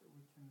fact that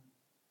we can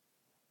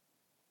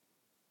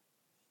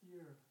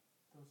hear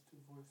those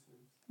two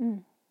voices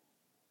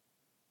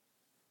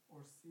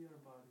or see our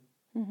body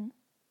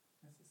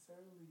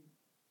necessarily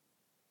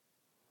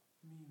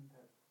mean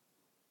that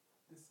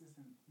this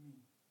isn't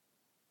me?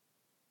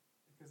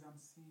 Because I'm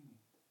seeing it.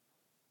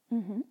 So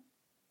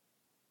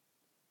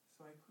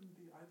I couldn't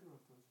be either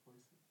of those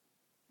voices.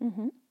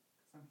 Because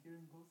I'm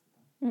hearing both of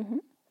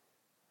them.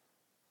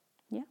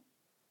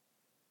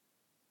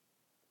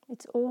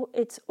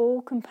 It's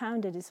all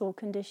compounded. It's all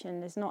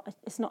conditioned. It's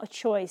not a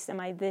choice. Am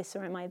I this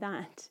or am I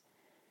that?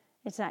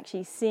 It's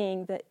actually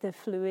seeing the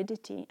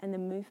fluidity and the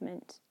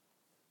movement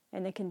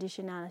and the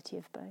conditionality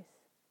of both.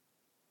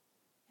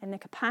 And the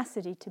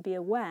capacity to be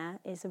aware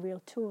is a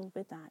real tool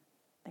with that.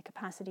 The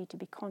capacity to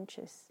be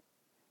conscious.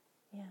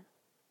 Yeah.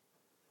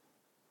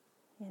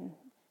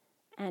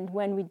 And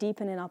when we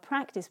deepen in our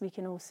practice, we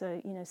can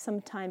also,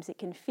 sometimes it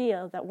can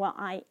feel that what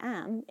I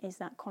am is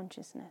that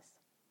consciousness.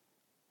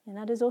 And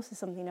that is also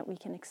something that we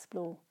can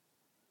explore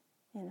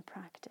in the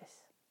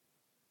practice.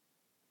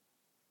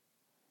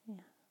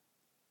 Yeah.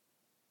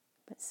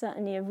 But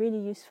certainly a really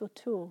useful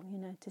tool,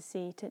 to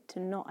see, to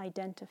not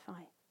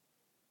identify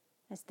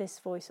as this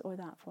voice or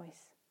that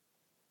voice.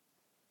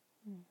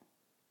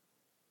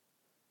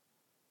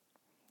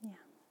 Yeah.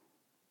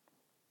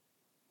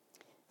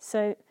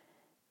 So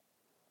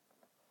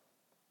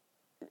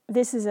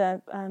this is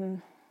a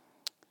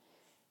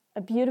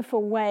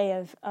beautiful way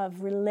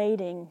of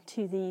relating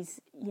to these,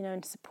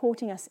 and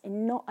supporting us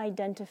in not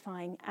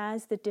identifying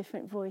as the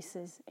different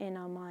voices in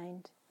our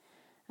mind,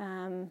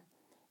 and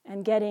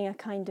getting a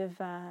kind of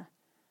a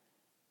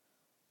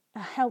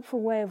helpful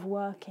way of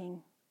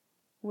working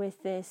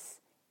with this,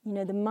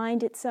 the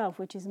mind itself,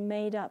 which is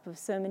made up of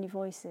so many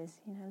voices,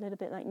 a little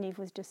bit like Neve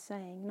was just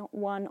saying, not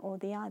one or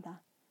the other,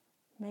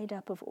 made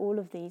up of all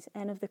of these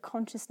and of the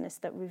consciousness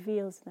that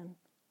reveals them.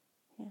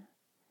 Yeah.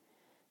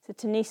 So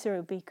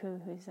Tanisaro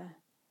Bhikkhu, who's a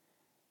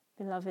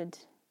beloved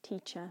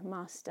teacher,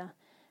 master,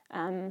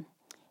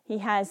 he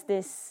has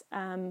this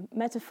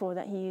metaphor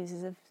that he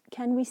uses of,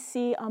 can we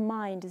see our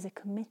mind as a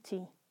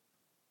committee?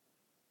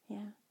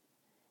 Yeah.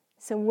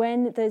 So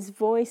when there's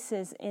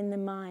voices in the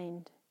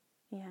mind,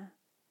 yeah,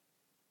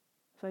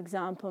 for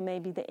example,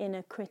 maybe the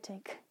inner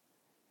critic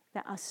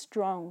that are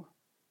strong,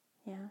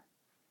 yeah,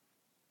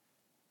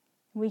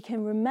 we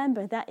can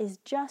remember that is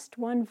just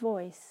one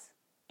voice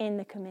in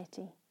the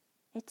committee.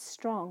 It's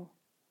strong.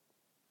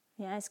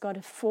 Yeah, it's got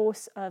a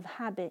force of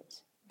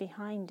habit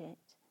behind it.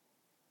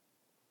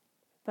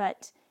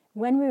 But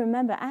when we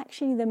remember,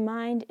 actually the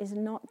mind is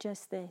not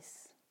just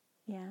this.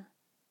 Yeah.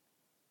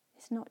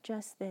 It's not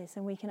just this.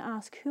 And we can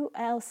ask, who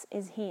else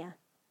is here?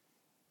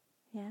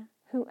 Yeah.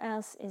 Who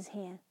else is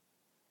here?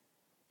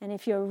 And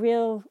if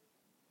you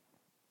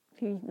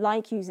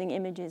like using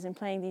images and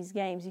playing these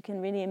games, you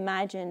can really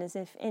imagine as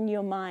if in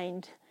your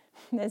mind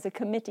there's a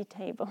committee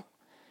table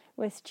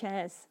with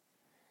chairs.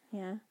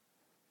 Yeah.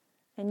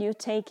 And you're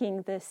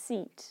taking the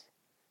seat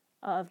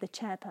of the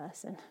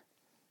chairperson.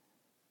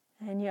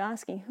 And you're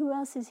asking, who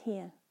else is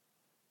here?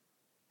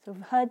 So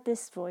we've heard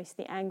this voice,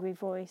 the angry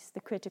voice,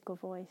 the critical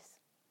voice,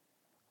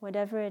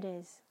 whatever it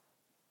is,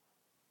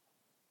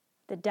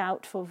 the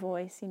doubtful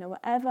voice,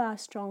 whatever our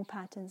strong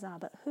patterns are,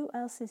 but who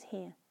else is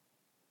here?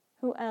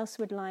 Who else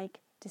would like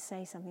to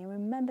say something?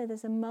 Remember,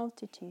 there's a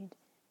multitude.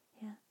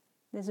 Yeah,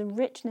 there's a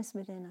richness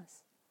within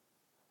us.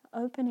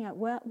 Opening up.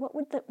 What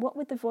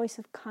would the voice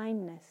of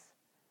kindness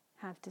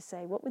have to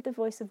say? What would the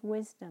voice of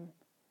wisdom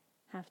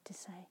have to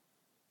say?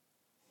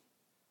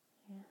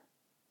 Yeah.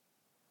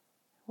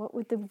 What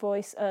would the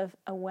voice of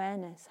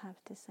awareness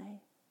have to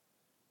say?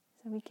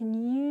 So we can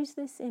use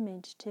this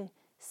image to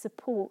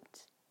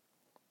support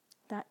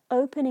that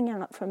opening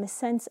out from a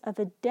sense of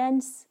a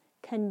dense,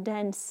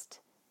 condensed,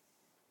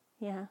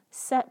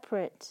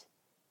 separate,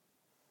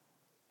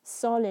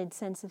 solid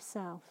sense of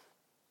self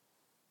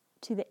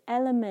to the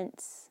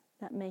elements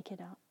that make it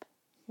up,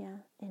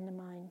 in the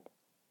mind.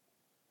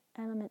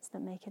 Elements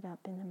that make it up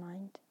in the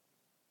mind.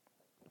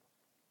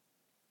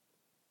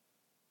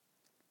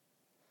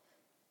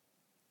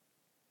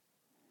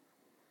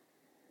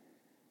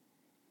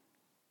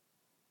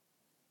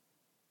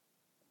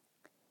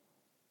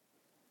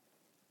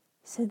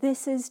 So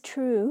this is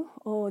true,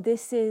 or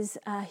this is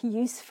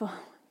useful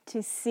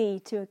to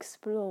see, to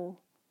explore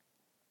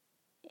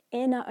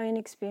in our own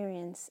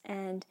experience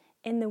and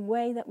in the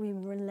way that we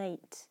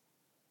relate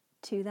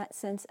to that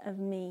sense of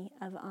me,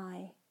 of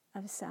I,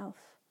 of self.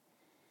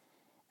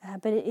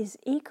 But it is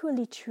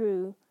equally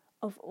true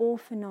of all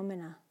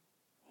phenomena.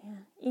 Yeah,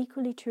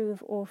 equally true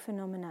of all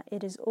phenomena.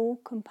 It is all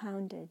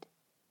compounded.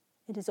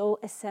 It is all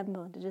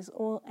assembled. It is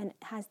all, and it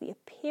has the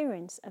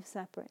appearance of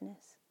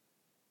separateness.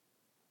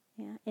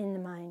 Yeah, in the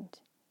mind.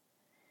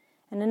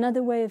 And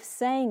another way of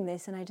saying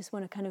this, and I just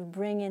want to kind of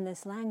bring in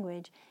this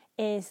language,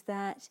 is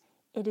that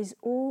it is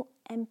all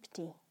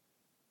empty.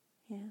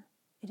 Yeah,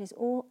 it is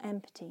all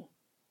empty.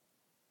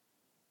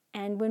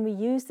 And when we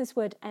use this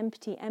word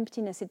empty,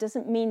 emptiness, it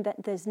doesn't mean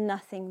that there's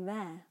nothing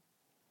there.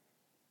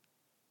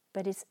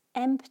 But it's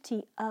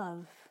empty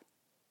of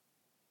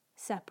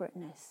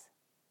separateness.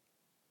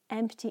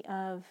 Empty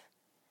of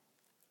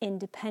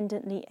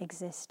independently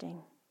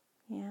existing.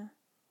 Yeah.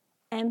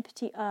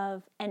 Empty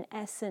of an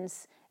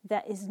essence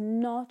that is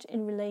not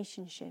in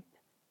relationship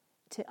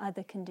to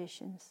other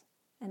conditions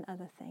and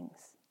other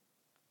things.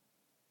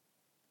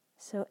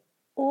 So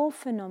all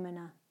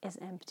phenomena is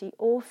empty.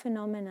 All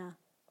phenomena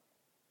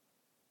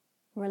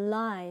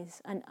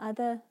relies on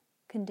other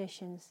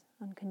conditions,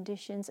 on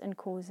conditions and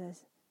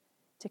causes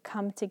to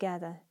come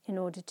together in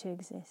order to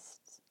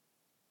exist.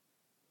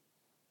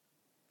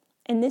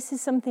 And this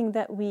is something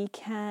that we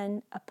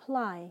can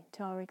apply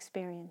to our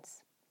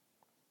experience.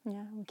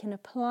 Yeah, we can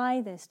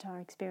apply this to our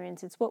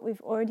experience. It's what we've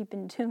already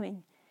been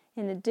doing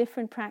in the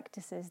different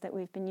practices that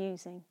we've been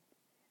using.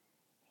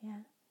 Yeah,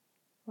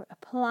 we're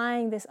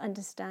applying this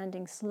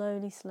understanding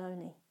slowly,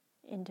 slowly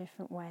in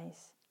different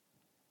ways.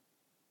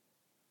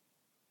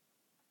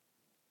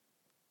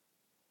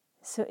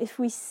 So if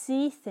we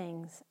see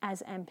things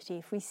as empty,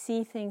 if we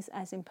see things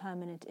as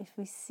impermanent, if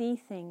we see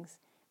things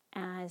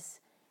as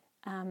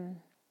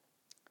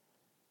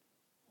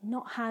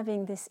not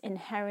having this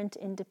inherent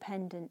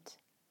independent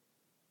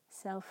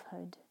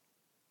selfhood,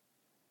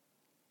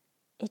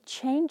 it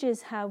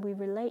changes how we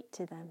relate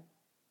to them.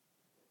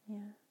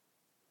 Yeah,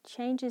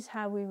 changes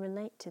how we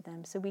relate to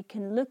them. So we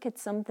can look at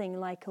something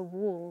like a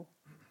wall,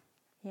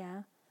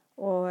 yeah,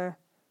 or,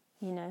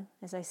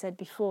 as I said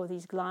before,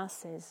 these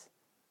glasses,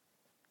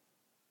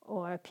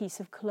 or a piece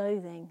of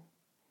clothing,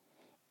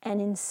 and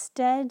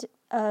instead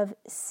of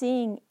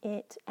seeing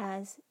it,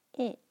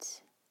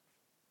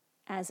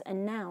 as a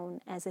noun,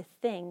 as a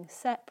thing,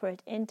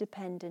 separate,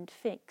 independent,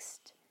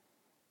 fixed,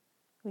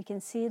 we can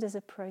see it as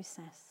a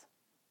process.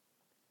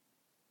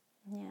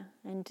 Yeah,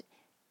 and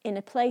in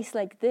a place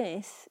like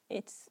this,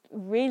 it's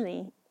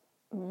really,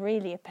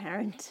 really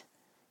apparent.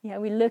 Yeah,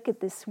 we look at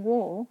this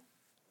wall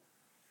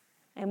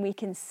and we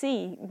can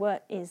see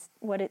what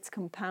it's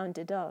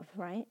compounded of,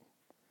 right?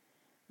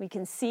 We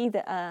can see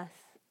the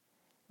earth.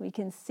 We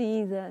can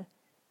see the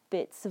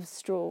bits of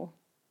straw.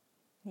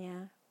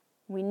 Yeah,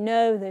 we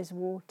know there's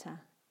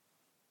water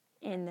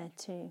in there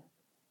too.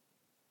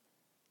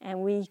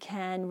 And we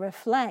can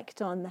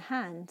reflect on the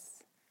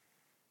hands,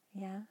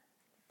 yeah,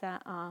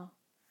 that are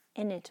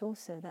in it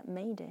also, that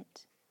made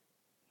it.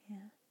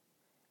 Yeah.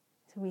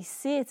 So we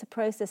see it's a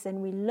process, and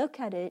we look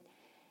at it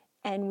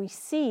and we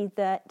see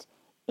that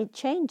it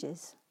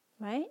changes,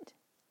 right?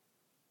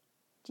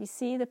 Do you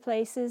see the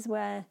places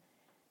where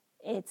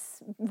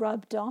it's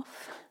rubbed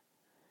off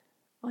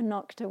or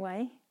knocked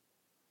away?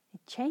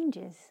 It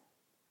changes.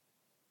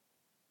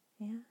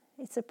 Yeah.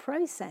 It's a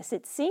process.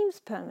 It seems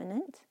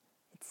permanent.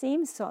 It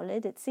seems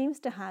solid. It seems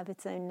to have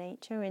its own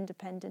nature,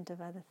 independent of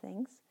other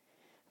things.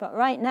 But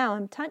right now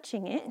I'm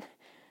touching it.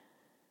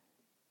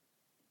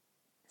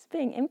 It's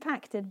being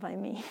impacted by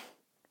me,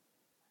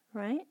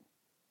 right?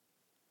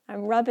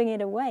 I'm rubbing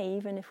it away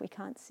even if we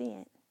can't see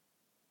it.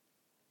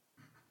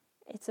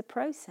 It's a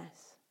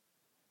process.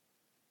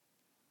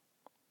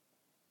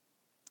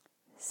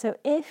 So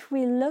if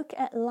we look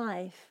at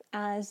life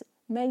as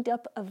made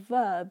up of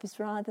verbs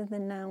rather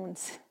than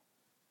nouns,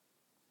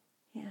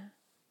 yeah,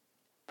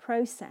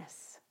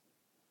 process.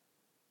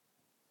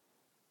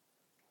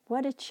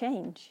 What a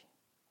change.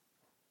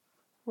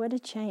 What a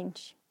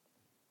change.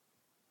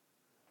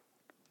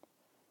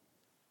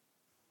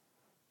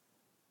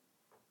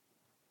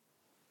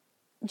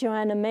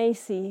 Joanna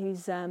Macy,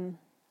 who's a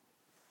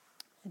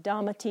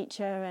Dharma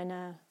teacher and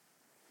a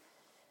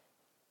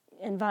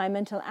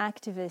environmental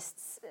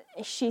activist,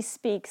 she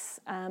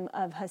speaks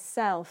of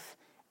herself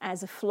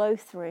as a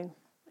flow-through.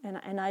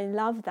 And I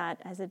love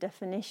that as a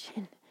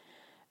definition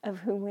of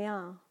who we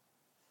are.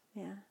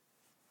 Yeah.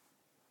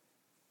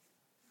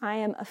 I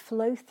am a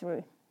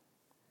flow-through.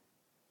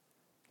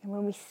 And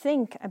when we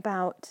think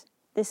about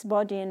this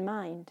body and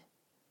mind,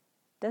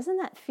 doesn't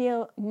that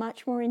feel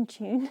much more in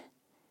tune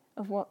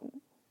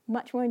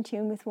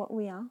with what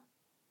we are?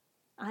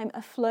 I'm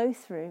a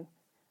flow-through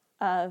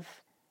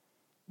of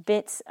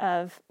bits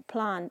of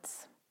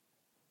plants,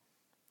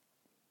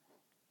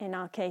 in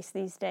our case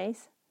these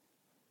days,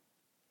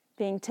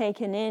 being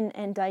taken in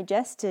and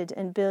digested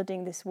and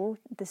building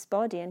this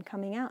body and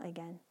coming out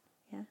again.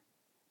 Yeah,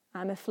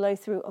 I'm a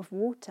flow-through of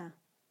water.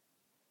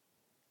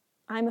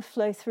 I'm a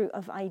flow-through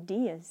of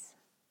ideas.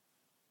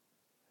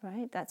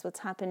 Right? That's what's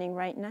happening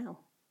right now.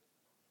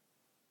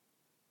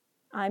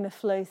 I'm a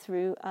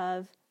flow-through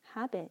of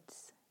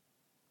habits.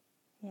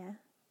 Yeah.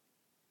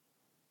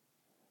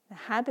 The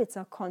habits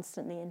are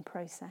constantly in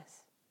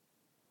process.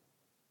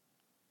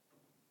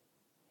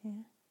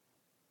 Yeah.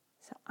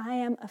 So I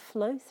am a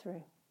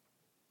flow-through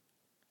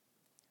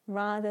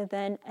rather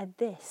than a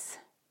this,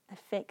 a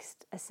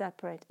fixed, a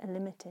separate, a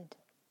limited.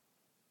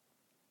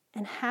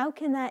 And how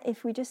can that,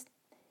 if we just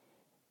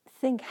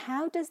think,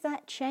 how does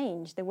that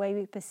change the way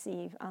we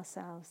perceive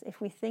ourselves?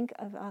 If we think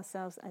of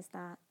ourselves as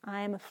that,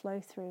 I am a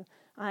flow-through,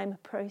 I am a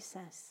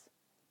process.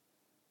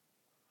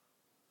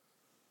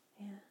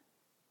 Yeah.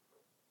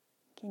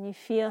 Can you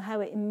feel how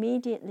it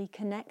immediately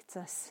connects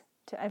us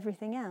to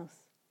everything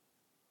else?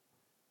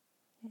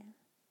 Yeah.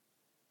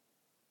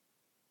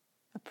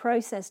 A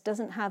process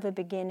doesn't have a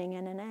beginning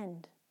and an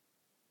end.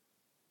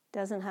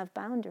 Doesn't have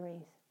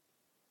boundaries.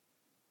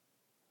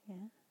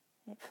 Yeah.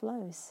 It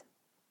flows.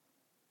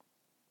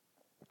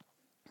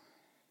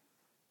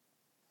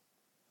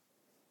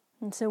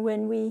 And so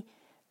when we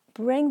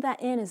bring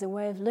that in as a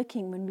way of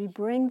looking, when we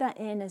bring that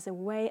in as a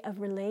way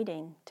of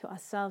relating to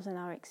ourselves and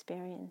our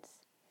experience,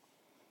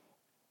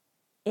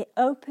 it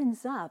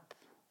opens up,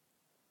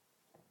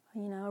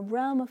 a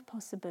realm of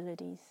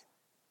possibilities.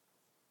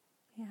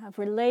 Yeah, of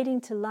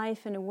relating to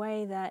life in a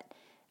way that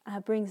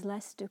brings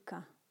less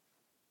dukkha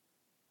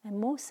and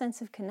more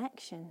sense of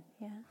connection.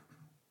 Yeah.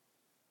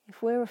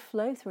 If we're a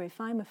flow through, if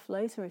I'm a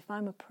flow through, if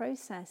I'm a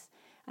process,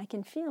 I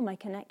can feel my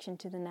connection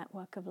to the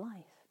network of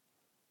life.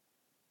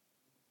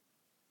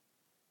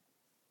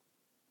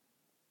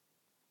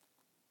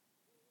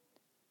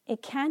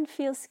 It can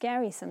feel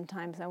scary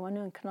sometimes. I want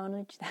to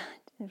acknowledge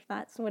that. If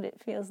that's what it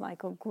feels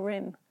like, or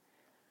grim,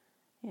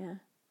 yeah,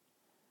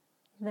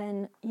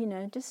 then,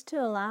 just to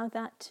allow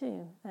that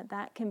too,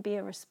 that can be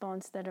a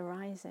response that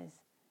arises.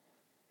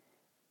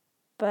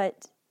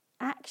 But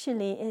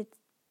actually,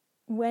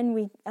 when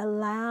we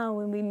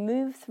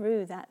move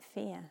through that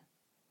fear,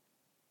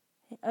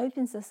 it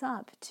opens us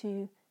up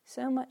to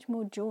so much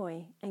more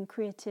joy and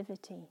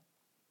creativity.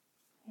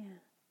 Yeah.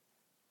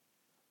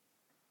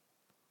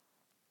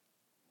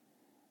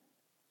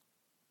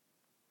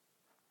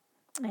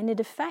 And it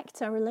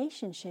affects our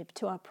relationship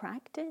to our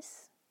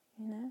practice,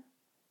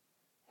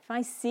 If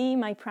I see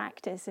my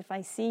practice, if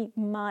I see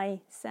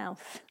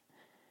myself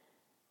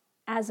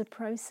as a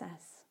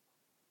process,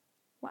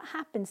 what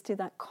happens to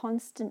that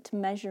constant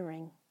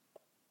measuring?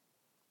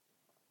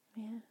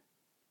 Yeah.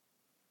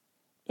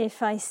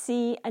 If I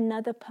see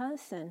another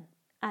person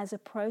as a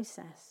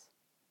process,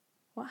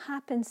 what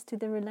happens to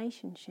the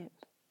relationship?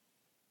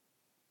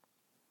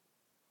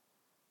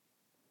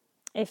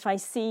 If I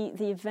see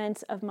the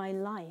events of my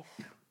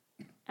life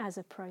as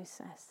a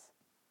process,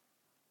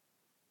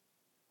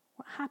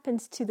 what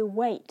happens to the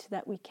weight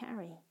that we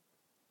carry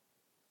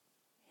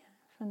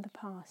from the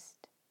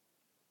past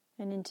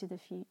and into the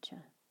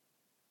future?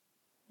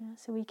 Yeah,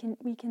 so we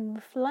can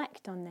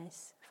reflect on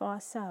this for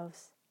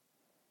ourselves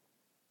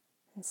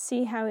and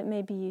see how it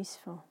may be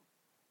useful.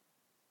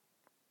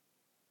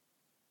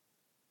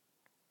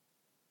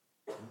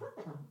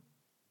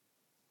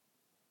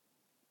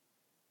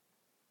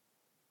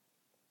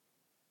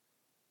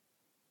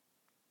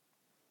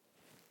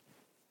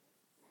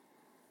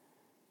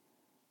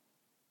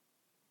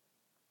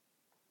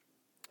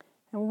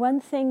 And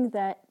one thing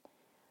that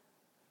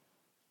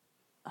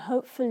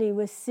hopefully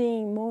we're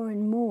seeing more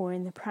and more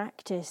in the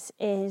practice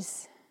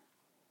is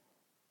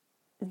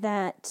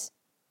that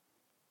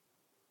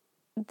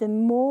the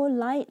more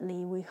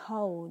lightly we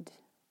hold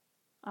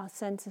our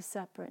sense of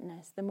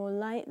separateness, the more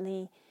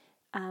lightly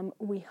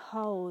we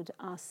hold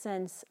our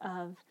sense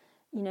of,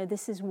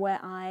 this is where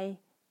I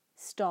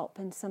stop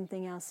and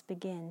something else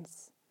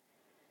begins.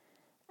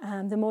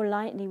 The more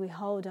lightly we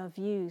hold our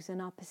views and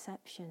our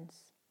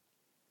perceptions,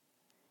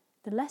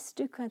 the less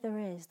dukkha there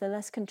is, the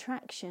less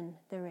contraction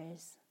there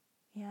is,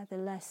 the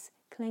less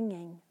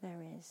clinging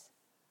there is.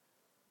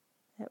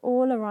 They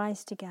all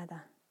arise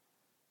together.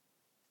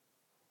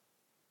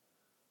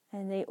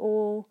 And they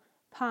all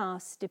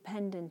pass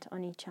dependent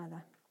on each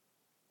other,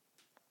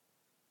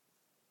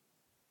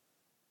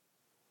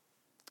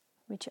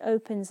 which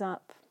opens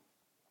up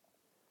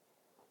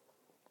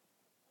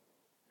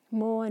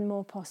more and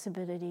more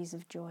possibilities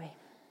of joy.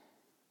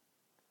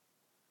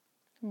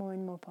 More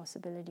and more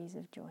possibilities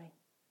of joy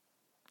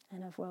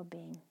and of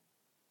well-being.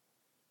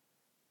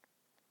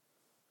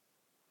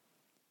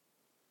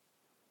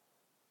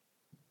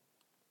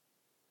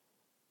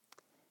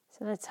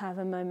 So let's have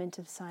a moment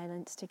of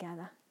silence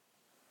together.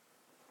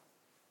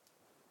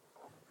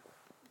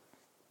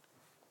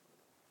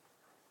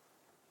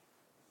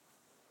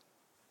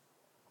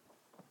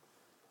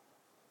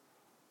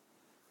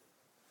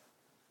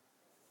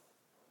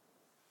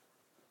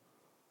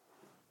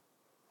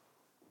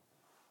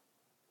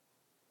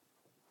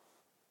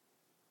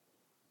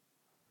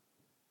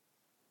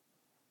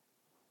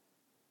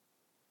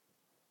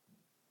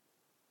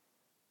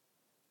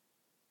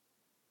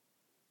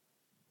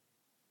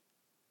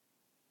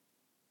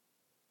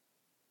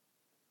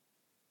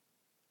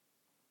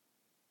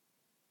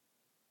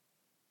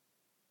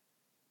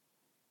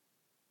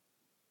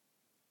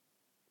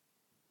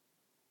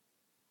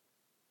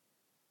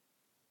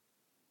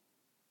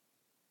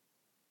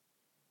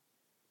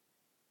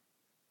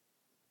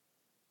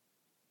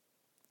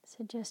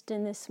 So just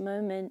in this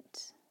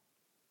moment,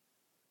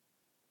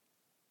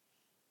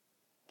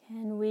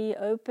 can we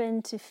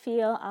open to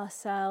feel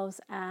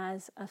ourselves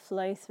as a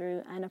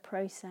flow-through and a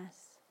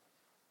process?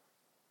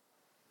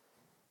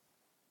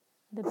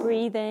 The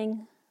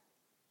breathing,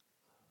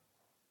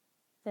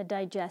 the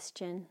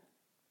digestion,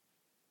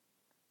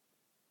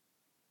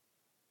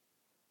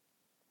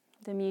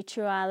 the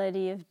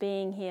mutuality of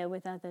being here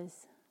with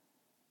others.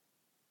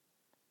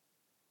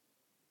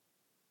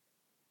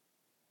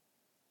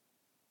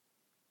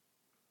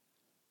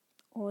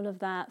 All of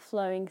that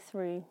flowing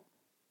through,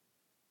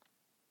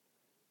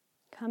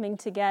 coming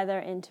together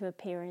into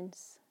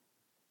appearance,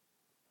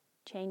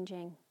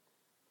 changing.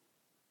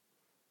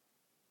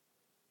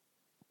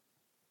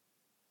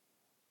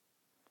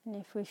 And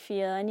if we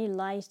feel any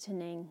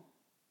lightening,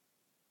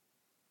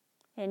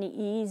 any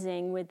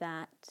easing with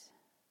that,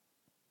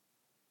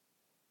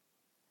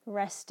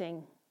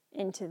 resting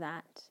into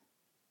that.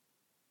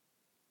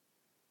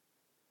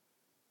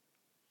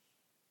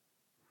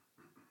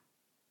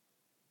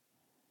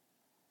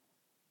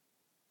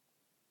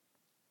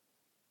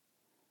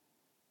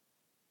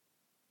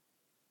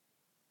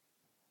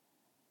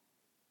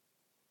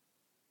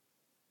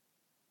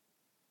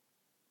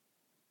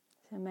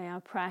 So may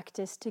our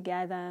practice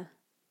together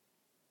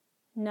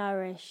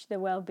nourish the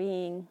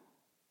well-being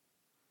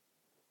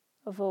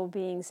of all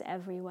beings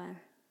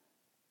everywhere.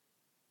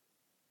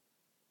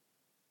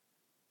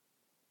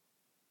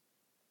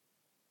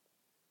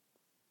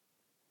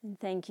 And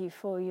thank you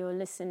for your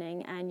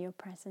listening and your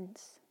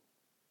presence.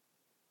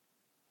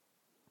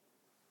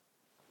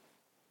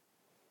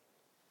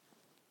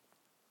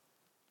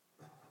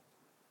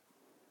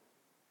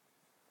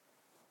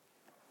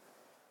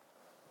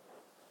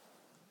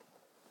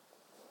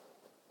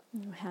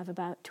 We have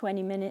about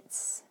 20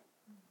 minutes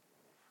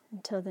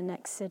until the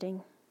next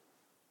sitting.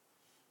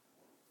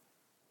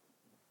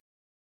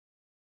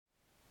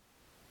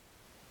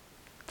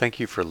 Thank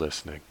you for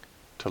listening.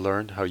 To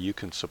learn how you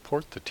can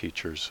support the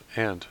teachers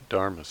and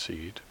Dharma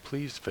Seed,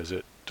 please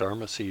visit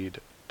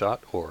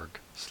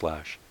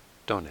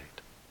dharmaseed.org/donate.